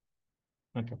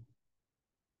 Okay.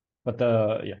 But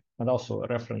yeah, and also a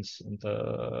reference and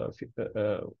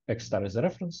x star is a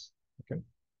reference. Okay.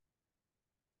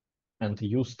 And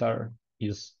u star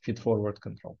is feed-forward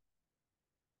control.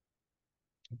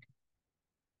 Okay.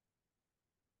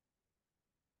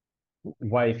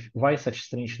 Why such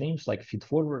strange names like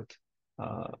feed-forward?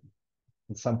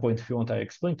 At some point, if you want, I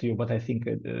explain to you. But I think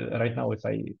right now, if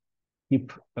I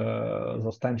keep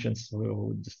those tangents, we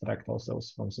will distract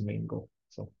ourselves from the main goal.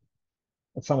 So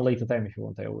at some later time, if you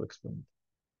want, I will explain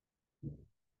it.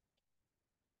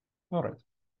 All right.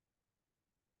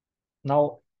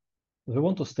 Now, we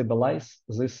want to stabilize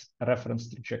this reference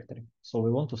trajectory. So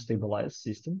we want to stabilize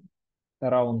system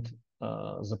around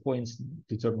the points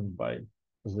determined by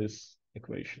this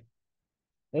equation.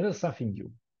 That is something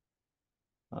new.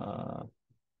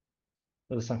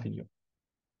 That is something new.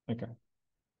 Okay,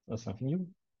 that's something new.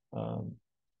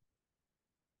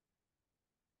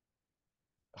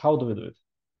 How do we do it?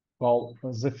 Well,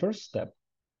 the first step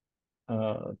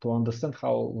to understand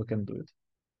how we can do it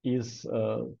is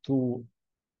to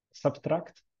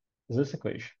subtract this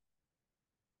equation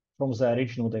from the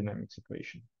original dynamics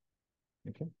equation.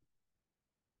 Okay.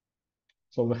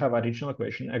 So we have original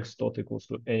equation x dot equals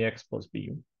to ax plus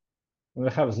bu. And we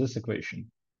have this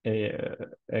equation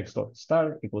ax dot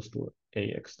star equals to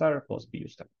ax star plus bu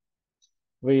star.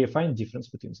 We find difference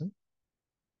between them.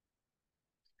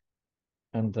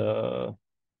 And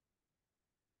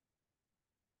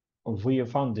we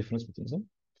found difference between them.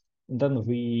 And then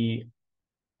we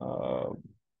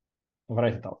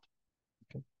write it out,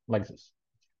 okay, like this.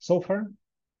 So far,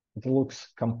 it looks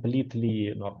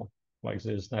completely normal. Like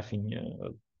there's nothing,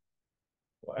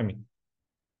 I mean,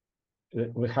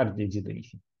 we hardly did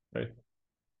anything, right?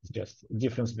 It's just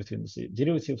difference between the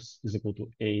derivatives is equal to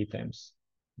a times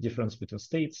difference between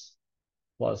states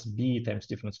plus b times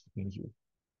difference between u.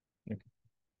 Okay.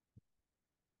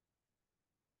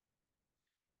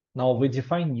 Now we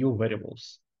define new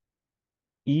variables.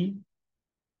 E,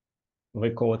 we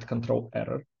call it control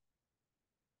error,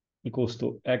 equals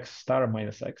to x star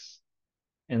minus x.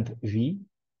 and v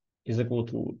is equal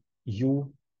to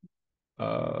u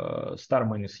star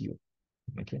minus u.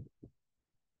 Okay.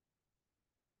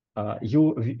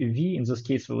 V in this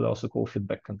case we will also call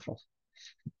feedback control.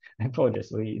 I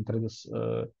apologize. We introduce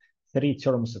 3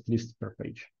 terms at least per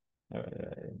page.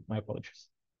 My apologies.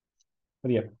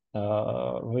 But yeah,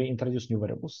 we introduce new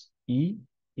variables. E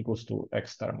equals to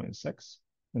x star minus x,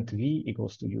 and v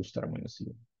equals to u star minus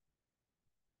u.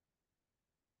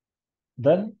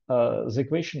 Then the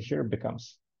equation here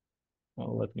becomes,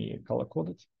 let me color code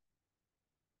it.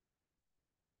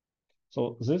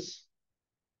 So this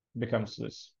becomes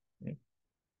this. Okay?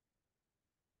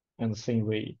 And the same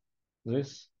way,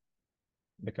 this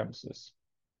becomes this.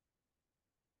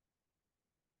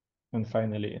 And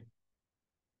finally,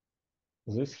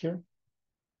 this here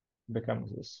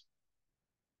becomes this.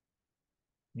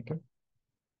 Okay.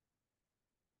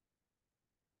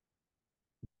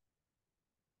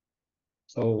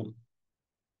 So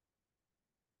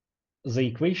the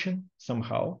equation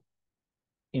somehow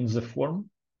in the form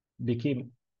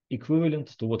became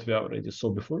equivalent to what we already saw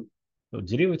before. So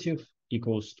derivative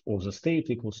equals of the state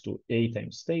equals to A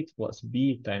times state plus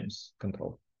B times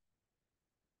control.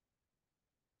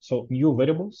 So new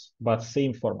variables, but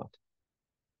same format.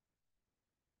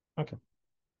 Okay.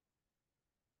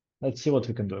 Let's see what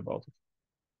we can do about it.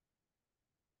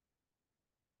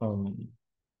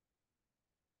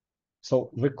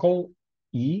 So we call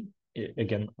E,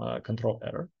 again, control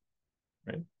error,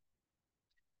 right?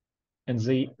 And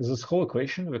this whole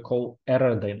equation we call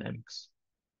error dynamics.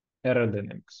 Error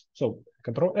dynamics. So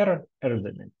control error, error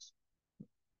dynamics.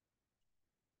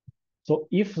 So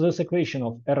if this equation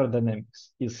of error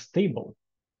dynamics is stable,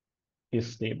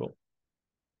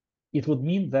 it would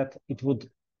mean that it would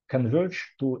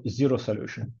converge to zero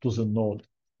solution, to the node,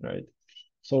 right?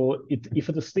 So if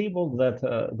it is stable, that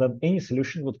any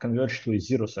solution would converge to a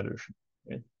zero solution,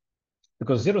 right?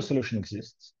 Because zero solution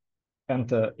exists,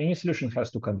 and any solution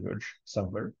has to converge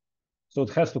somewhere. So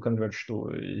it has to converge to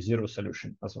a zero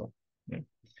solution as well. Yeah.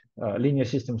 Linear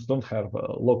systems don't have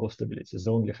local stability;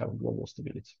 they only have global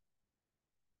stability.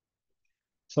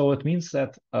 So it means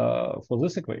that for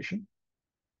this equation,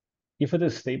 if it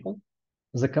is stable,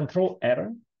 the control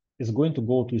error is going to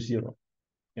go to zero.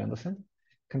 You understand?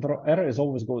 Control error is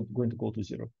always going to go to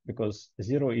zero because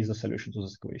zero is a solution to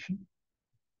this equation,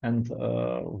 and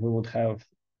we would have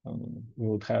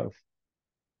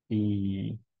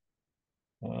the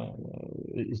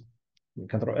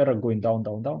control error going down,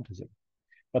 down, down to zero.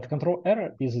 But control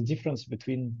error is a difference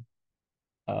between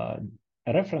a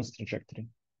reference trajectory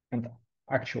and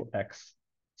actual x.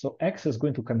 So x is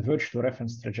going to converge to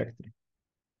reference trajectory.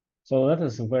 So that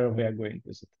is where we are going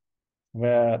with it.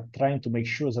 We're trying to make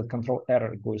sure that control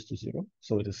error goes to zero.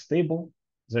 So it is stable,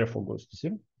 therefore goes to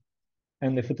zero.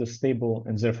 And if it is stable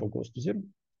and therefore goes to zero,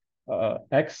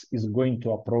 x is going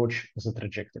to approach the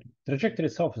trajectory. Trajectory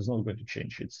itself is not going to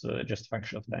change. It's just a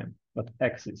function of time, but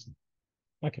x is.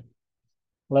 Okay.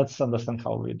 Let's understand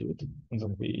how we do it, and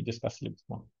then we discuss a little bit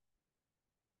more.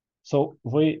 So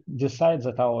we decide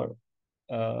that our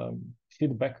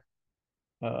feedback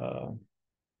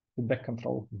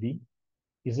control V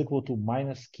is equal to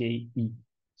minus KE.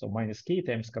 So minus K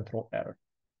times control error.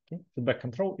 Okay? Feedback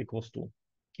control equals to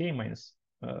K minus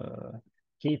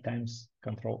K times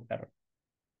control error.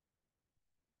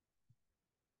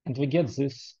 And we get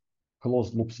this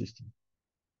closed loop system.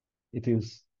 It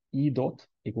is E dot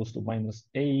equals to minus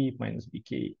A minus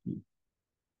BK E.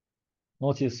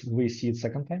 Notice we see it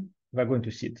second time. We're going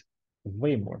to see it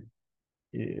way more.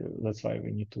 That's why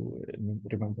we need to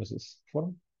remember this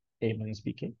form, A minus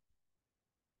BK.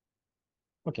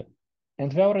 Okay,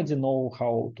 and we already know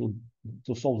how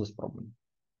to solve this problem.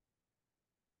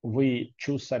 We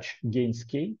choose such gains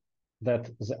K that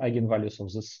the eigenvalues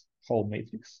of this whole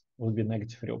matrix will be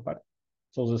negative real part.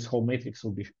 So this whole matrix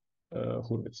will be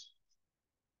Hurwitz.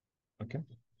 Okay.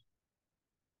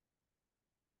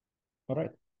 All right.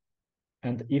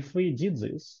 And if we did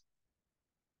this,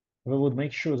 we would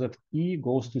make sure that E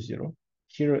goes to zero.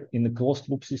 Here in the closed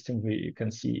loop system, we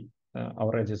can see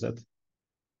already that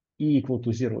E equal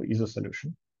to zero is a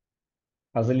solution.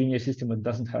 As a linear system, it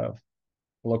doesn't have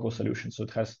local solution, so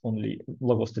it has only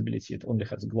local stability. It only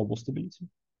has global stability.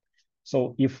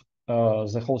 So if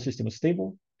the whole system is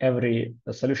stable, every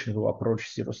solution will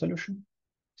approach zero solution.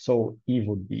 So E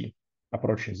would be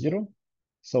approaching zero.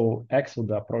 So X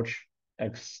would approach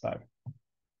X star.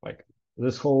 Like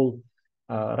this whole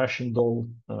Russian doll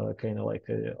kind of like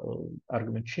a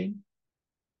argument chain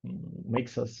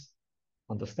makes us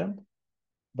understand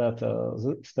that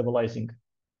the stabilizing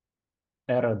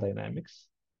error dynamics,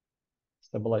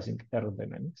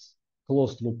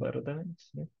 closed loop error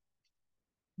dynamics, yeah,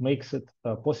 makes it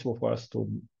possible for us to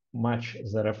match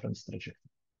the reference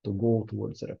trajectory, to go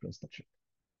towards the reference trajectory.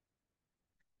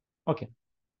 Okay,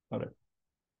 all right.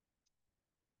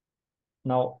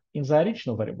 Now, in the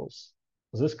original variables,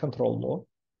 this control law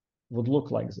would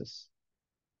look like this.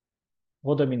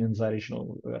 What do I mean in the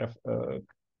original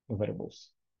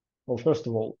variables? Well, first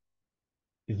of all,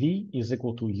 v is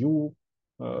equal to u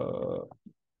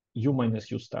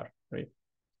minus u star, right?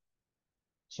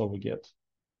 So we get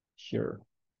here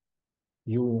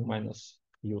u minus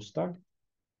u star.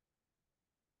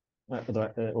 Let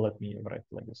me write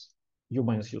like this. U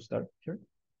minus u star here.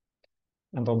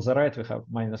 And on the right, we have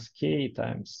minus k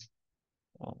times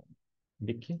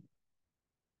big K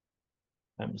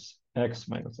times x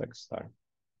minus x star.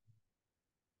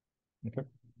 Okay.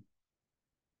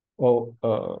 Well,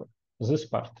 this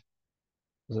part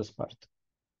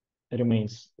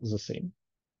remains the same.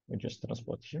 We just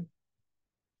transport here.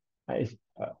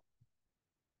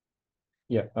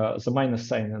 The minus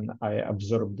sign, and I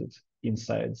absorbed it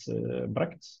inside the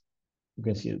brackets. You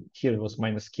can see here it was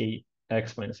minus k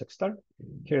x minus x star.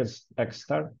 Here it's x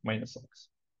star minus x.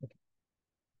 Okay.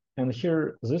 And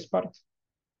here this part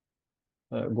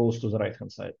goes to the right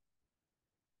hand side.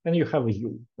 And you have a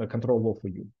u, a control law for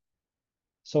u.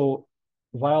 So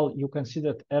while you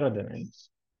considered aerodynamics,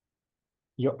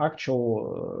 you're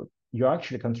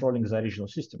actually controlling the original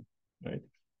system, right?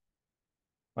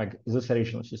 Like this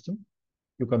original system,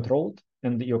 you control it,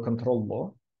 and your control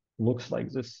law looks like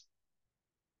this.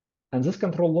 And this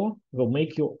control law will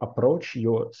make you approach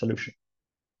your solution,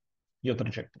 your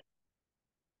trajectory.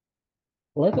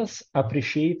 Let us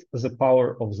appreciate the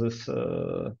power of this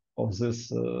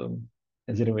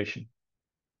derivation.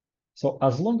 So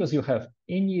as long as you have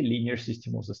any linear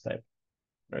system of this type,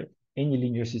 right? Any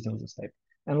linear system of this type.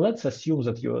 And let's assume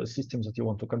that your system that you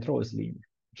want to control is linear,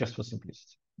 just for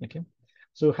simplicity, okay?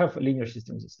 So you have a linear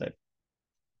system of this type.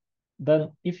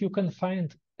 Then if you can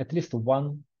find at least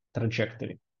one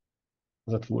trajectory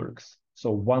that works,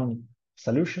 so one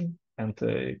solution and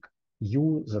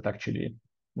u that actually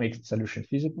makes the solution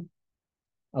feasible,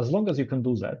 as long as you can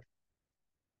do that,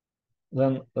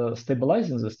 then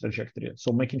stabilizing this trajectory,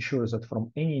 so making sure that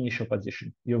from any initial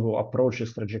position, you will approach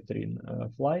this trajectory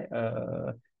and fly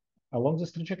along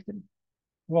this trajectory.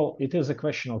 Well, it is a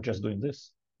question of just doing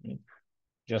this,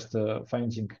 just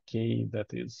finding k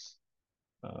that is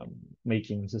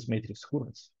making this matrix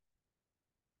coherence.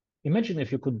 Imagine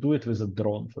if you could do it with a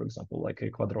drone, for example, like a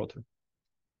quadrotor.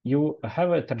 You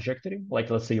have a trajectory, like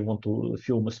let's say you want to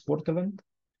film a sport event.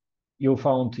 You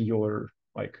found your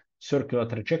like circular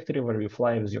trajectory where you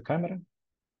fly with your camera.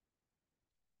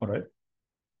 All right.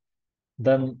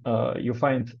 Then you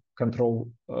find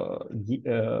control,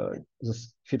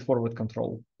 this feed-forward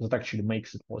control that actually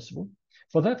makes it possible.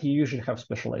 For that, you usually have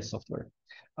specialized software.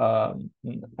 I'm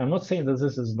not saying that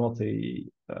this is not a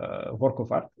work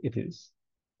of art. It is.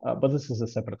 But this is a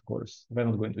separate course. We're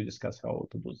not going to discuss how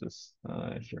to do this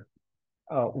here.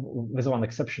 With one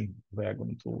exception, we are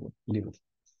going to leave it.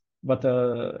 But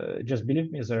just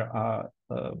believe me, there are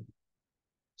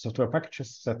software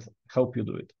packages that help you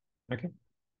do it. Okay.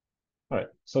 All right.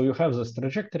 So you have this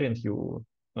trajectory, and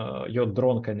your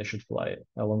drone kind of should fly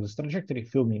along this trajectory,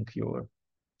 filming your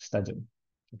stadium.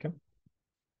 Okay.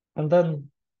 And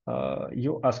then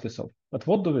you ask yourself, but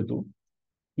what do we do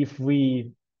if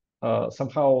we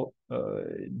somehow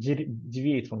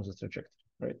deviate from this trajectory,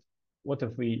 right? What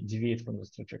if we deviate from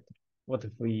this trajectory? What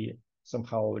if we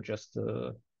somehow just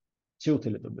tilt a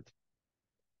little bit?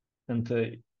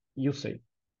 And you say,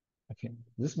 okay,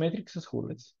 this matrix is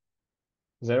Hurwitz.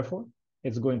 Therefore,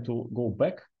 it's going to go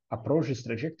back, approach this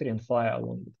trajectory, and fly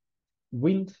along it.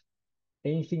 Wind,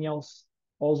 anything else,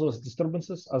 all those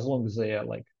disturbances, as long as they are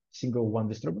like single one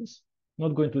disturbance,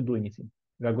 not going to do anything.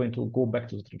 We are going to go back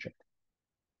to the trajectory.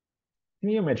 Can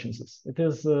you imagine this? It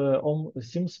is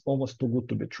seems almost too good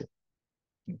to be true.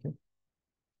 Okay.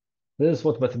 This is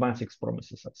what mathematics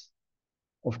promises us.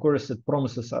 Of course, it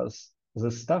promises us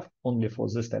this stuff only for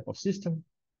this type of system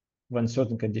when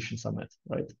certain conditions are met,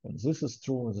 right? And this is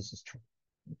true, and this is true.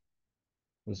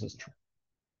 This is true.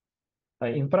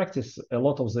 In practice, a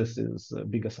lot of this is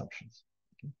big assumptions.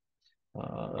 Okay?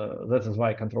 That is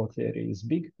why control theory is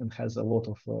big and has a lot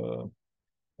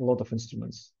of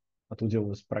instruments to deal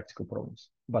with practical problems.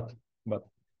 But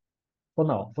for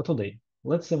now, for today,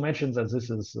 let's imagine that this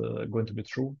is going to be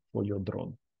true for your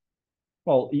drone.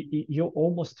 Well, you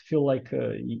almost feel like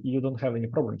you don't have any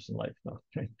problems in life now.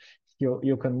 Right?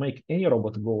 You can make any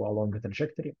robot go along a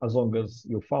trajectory as long as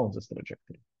you found this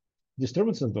trajectory.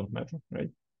 Disturbances don't matter, right?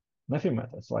 Nothing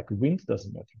matters. Like wind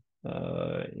doesn't matter.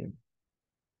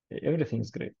 Everything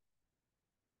is great.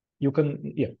 You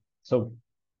can, yeah. So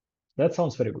That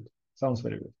sounds very good. Sounds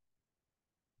very good.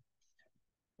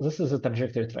 This is a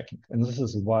trajectory tracking, and this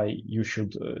is why you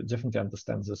should definitely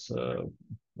understand this,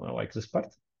 like this part.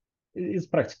 It's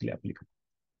practically applicable.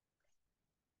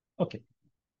 Okay,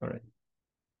 all right.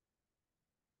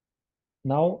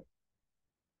 Now,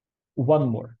 one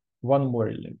more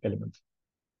element,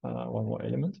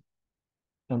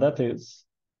 and that is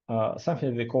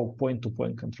something we call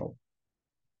point-to-point control.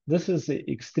 This is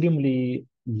extremely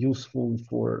useful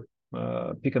for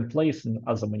pick and place and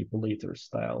other manipulator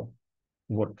style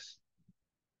works.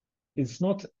 It's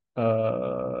not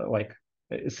like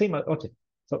same. Okay,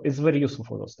 so it's very useful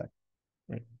for those type.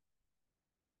 Right?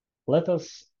 Let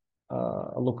us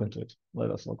look into it.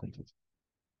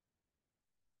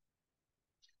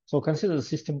 So consider the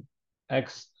system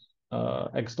x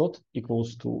x dot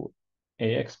equals to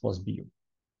ax plus bu.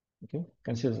 Okay,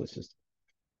 consider the system.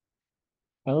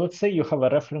 And let's say you have a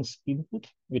reference input,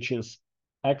 which is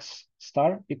x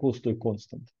star equals to a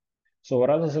constant. So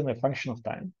rather than a function of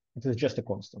time, it is just a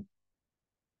constant.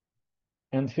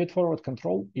 And feed-forward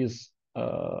control is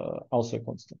also a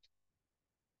constant.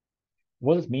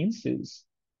 What it means is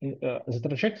the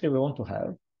trajectory we want to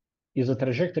have is a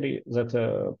trajectory that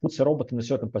puts a robot in a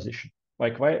certain position.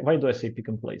 Like, why do I say pick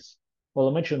and place? Well,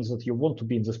 imagine that you want to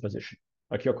be in this position.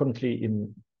 Like you're currently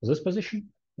in this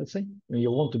position, let's say, and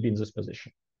you want to be in this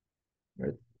position,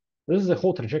 right? This is the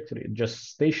whole trajectory,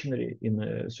 just stationary in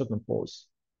a certain pose,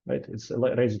 right? It's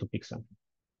ready to pick something.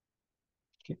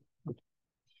 Okay, good.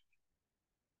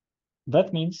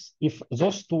 That means if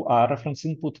those two are reference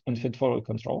input and feed-forward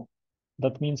control,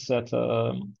 that means that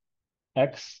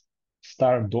x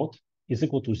star dot is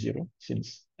equal to 0,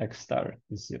 since x star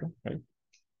is 0, right?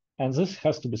 And this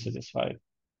has to be satisfied.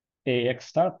 Ax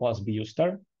star plus bu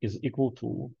star is equal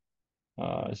to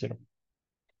 0.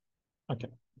 Okay.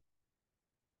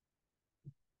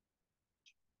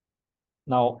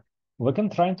 Now, we can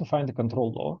try to find a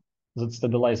control law that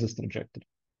stabilizes trajectory.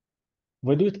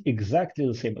 We do it exactly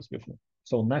the same as before.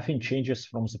 So nothing changes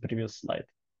from the previous slide.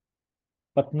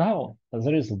 But now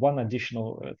there is one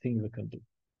additional thing we can do.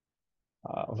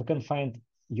 We can find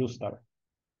u star.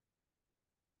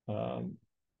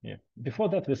 Yeah. Before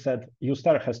that, we said u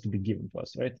star has to be given to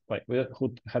us, right? Like we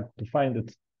had to find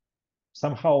it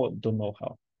somehow, don't know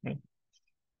how. Right?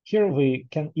 Here we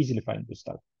can easily find u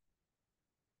star.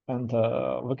 And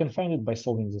we can find it by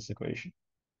solving this equation.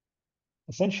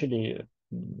 Essentially,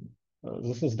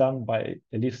 this is done by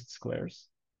least squares.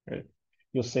 Right?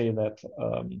 You say that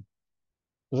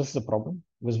this is a problem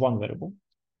with one variable.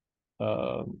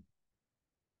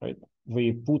 Right?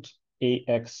 We put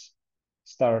ax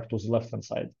star to the left-hand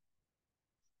side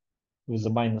with a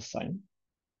minus sign.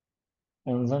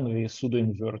 And then we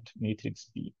pseudo-invert matrix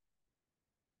B.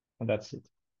 And that's it.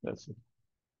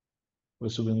 We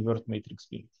pseudo-invert matrix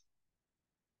B.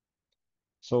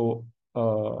 So,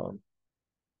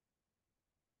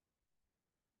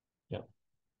 yeah.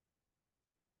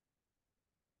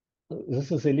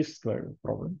 This is a least square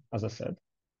problem, as I said.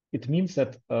 It means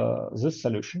that this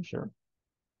solution here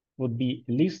would be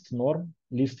least norm,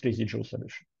 least residual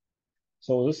solution.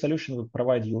 So this solution would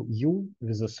provide you u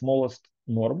with the smallest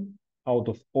norm out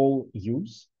of all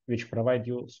u's, which provide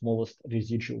you smallest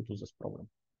residual to this problem.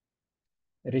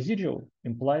 Residual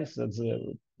implies that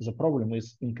the problem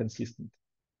is inconsistent.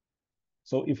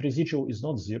 So if residual is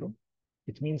not 0,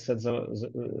 it means that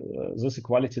this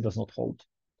equality does not hold.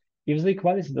 If the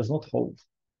equality does not hold,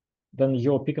 then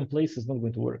your pick and place is not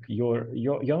going to work. You're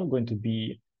not going to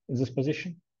be in this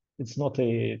position. It's not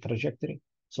a trajectory.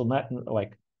 So not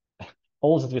like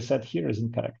all that we said here is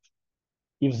incorrect.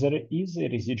 If there is a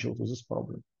residual to this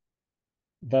problem,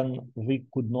 then we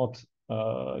could not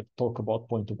talk about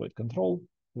point-to-point control.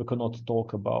 We cannot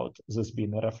talk about this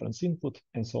being a reference input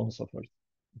and so on and so forth.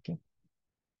 Okay.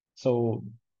 So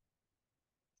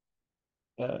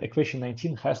equation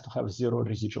 19 has to have 0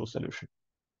 residual solution.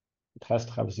 It has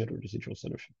to have 0 residual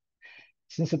solution.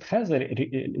 Since it has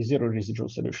a 0 residual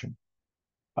solution,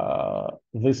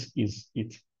 this is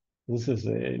it. This is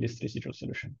a least residual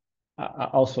solution.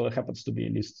 Also happens to be a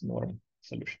least norm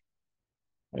solution,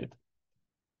 right?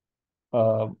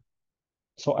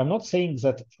 So I'm not saying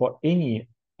that for any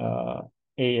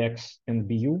ax and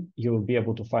bu, you will be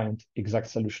able to find exact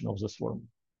solution of this form.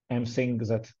 I'm saying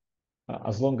that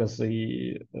as long as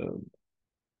the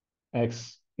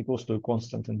x equals to a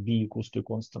constant and b equals to a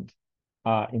constant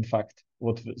are in fact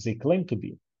what they claim to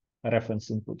be, a reference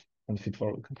input and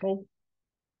feed-forward control,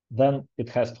 then it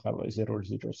has to have a 0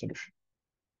 residual solution.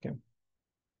 Okay.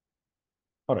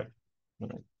 All right.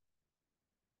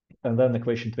 And then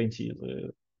equation 20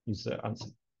 is the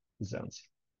answer.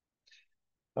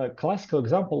 A classical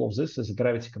example of this is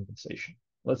gravity compensation.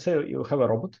 Let's say you have a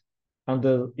robot, and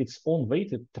its own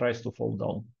weight, it tries to fall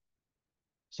down.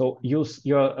 So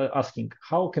you're asking,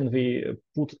 how can we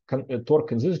put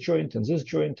torque in this joint,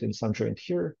 in some joint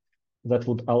here, that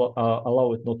would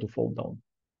allow it not to fall down?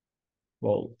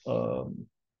 Well,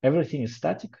 everything is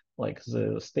static, like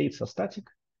the states are static.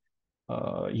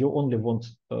 You only want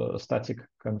a static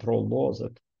control law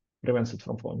that prevents it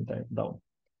from falling down.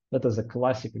 That is a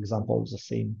classic example of the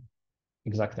same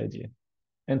exact idea.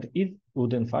 And it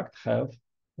would, in fact, have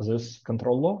this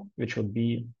control law, which would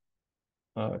be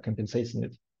compensating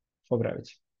it for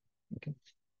gravity. Okay.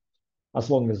 As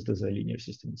long as it is a linear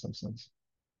system in some sense.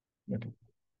 Okay.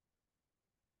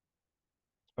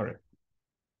 All right.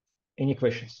 Any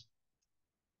questions?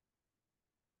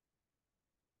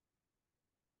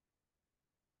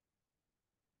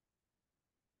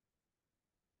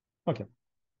 Okay.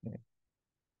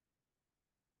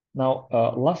 Now,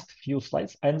 last few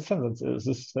slides. I understand that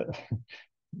this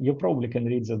you probably can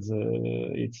read that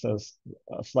it says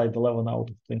slide 11 out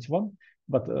of 21,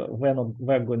 but we're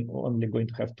only going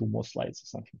to have 2 more slides or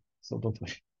something. So don't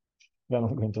worry. We're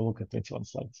not going to look at 21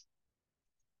 slides.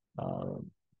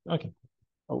 Okay.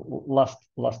 Last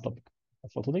topic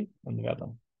for today, and we are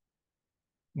done.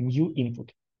 New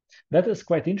input. That is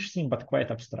quite interesting, but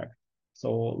quite abstract.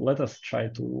 So let us try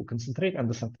to concentrate. And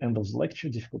the end of the lecture,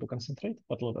 difficult to concentrate,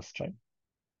 but let us try.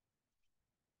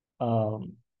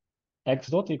 X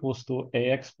dot equals to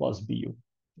AX plus BU,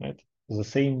 right? The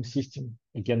same system,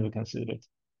 again, we consider it.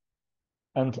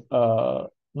 And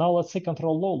now let's say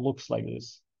control law looks like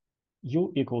this.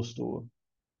 U equals to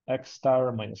X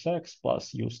star minus X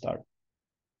plus U star.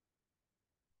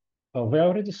 We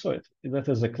already saw it. That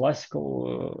is a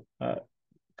classical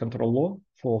control law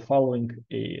for following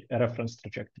a reference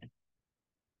trajectory.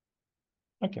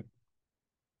 Okay.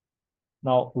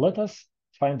 Now let us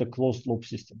find a closed loop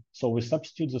system. So we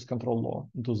substitute this control law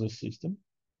into this system,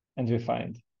 and we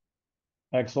find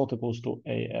X dot equals to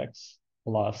AX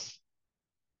plus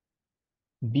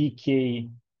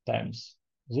BK times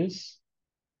this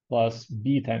plus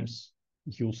B times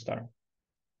U star,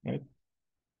 right?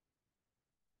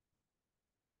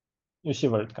 You see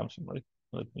where it comes from, right?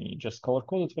 Let me just color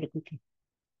code it very quickly.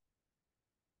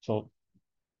 So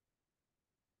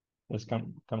this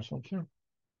comes from here.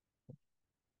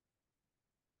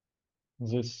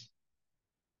 This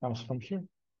comes from here.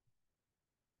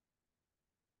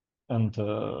 And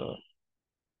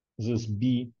this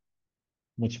B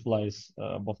multiplies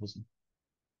both of them.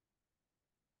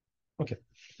 Okay.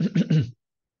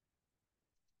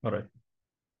 All right.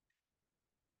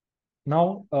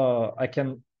 Now I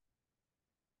can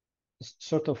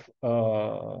sort of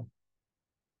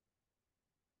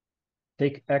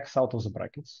take X out of the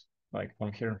brackets, like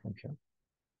from here and from here.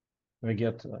 We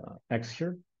get X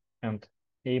here and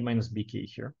A minus BK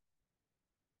here,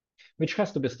 which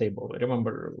has to be stable.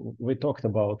 Remember, we talked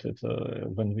about it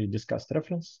when we discussed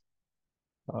reference.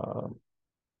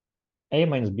 A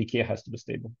minus BK has to be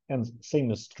stable, and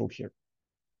same is true here.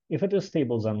 If it is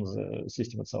stable, then the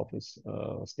system itself is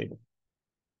stable.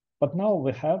 But now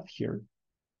we have here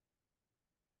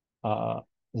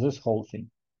this whole thing,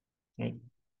 right?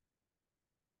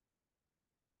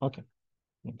 Okay.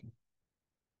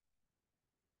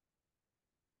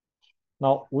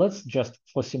 Now let's just,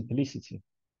 for simplicity,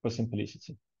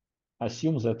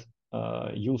 assume that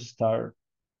U star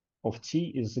of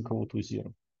T is equal to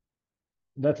 0.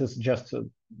 That is just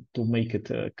to make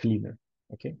it cleaner,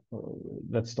 okay?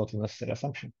 That's not a necessary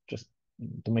assumption, just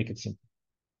to make it simple.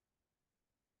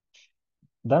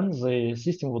 Then the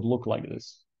system would look like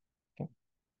this, okay?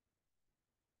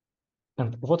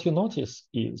 And what you notice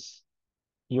is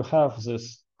you have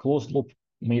this closed loop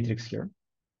matrix here,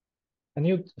 and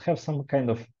you have some kind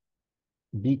of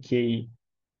BK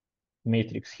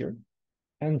matrix here,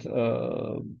 and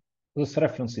this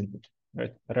reference input,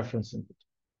 right? Reference input.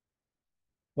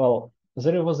 Well,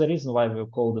 there was a reason why we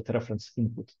called it reference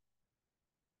input.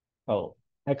 Well,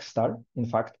 X star, in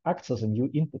fact, acts as a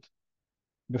new input.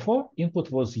 Before,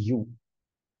 input was U.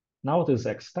 Now it is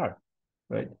X star,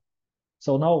 right?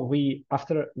 So now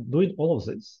after doing all of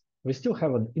this, we still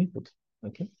have an input,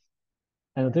 okay?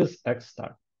 And it is X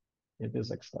star. It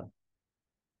is X star.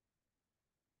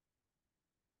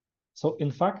 So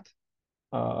in fact,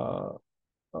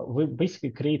 we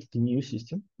basically created a new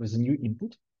system with a new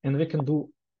input, and we can do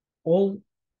all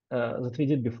that we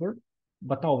did before,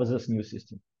 but now with this new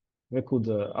system. We could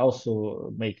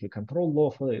also make a control law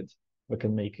for it. We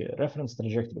can make a reference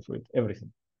trajectory for it,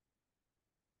 everything.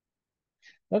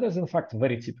 That is, in fact,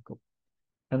 very typical.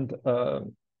 And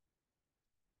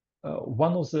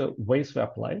one of the ways we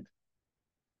apply it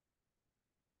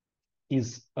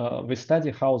is we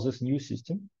study how this new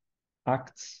system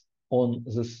acts on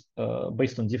this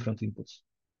based on different inputs,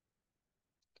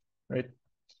 right?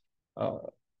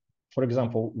 For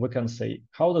example, we can say,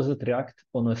 how does it react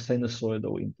on a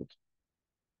sinusoidal input?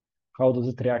 How does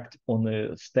it react on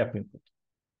a step input?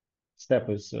 Step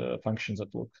is a function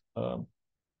that looks,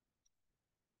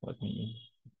 let me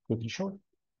quickly show it.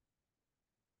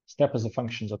 Step is a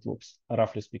function that looks,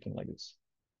 roughly speaking, like this.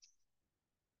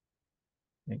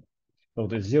 Okay. So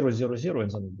there's 0, 0, 0,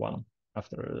 and then 1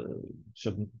 after a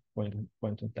certain point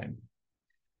in time.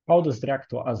 How does it react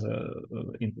to other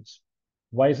inputs?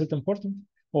 Why is it important?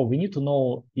 Well, we need to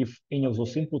know if any of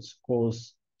those inputs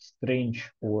cause strange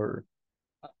or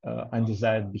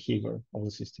undesired behavior of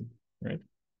the system, right?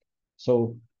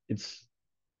 So it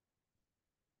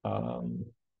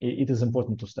is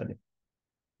important to study.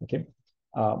 Okay.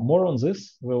 More on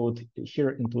this we would hear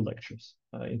in 2 lectures.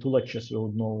 In 2 lectures we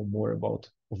will know more about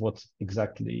what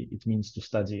exactly it means to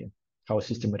study how a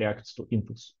system reacts to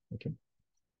inputs. Okay.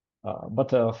 But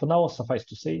for now, suffice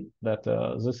to say that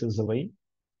this is the way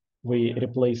we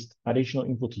replaced original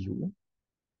input u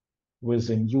with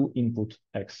a new input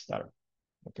x star.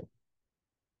 Okay.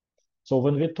 So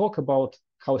when we talk about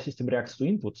how a system reacts to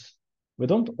inputs, we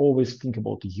don't always think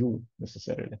about u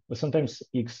necessarily. We sometimes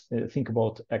think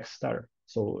about x star,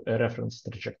 so a reference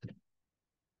trajectory.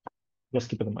 Just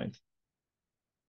keep it in mind.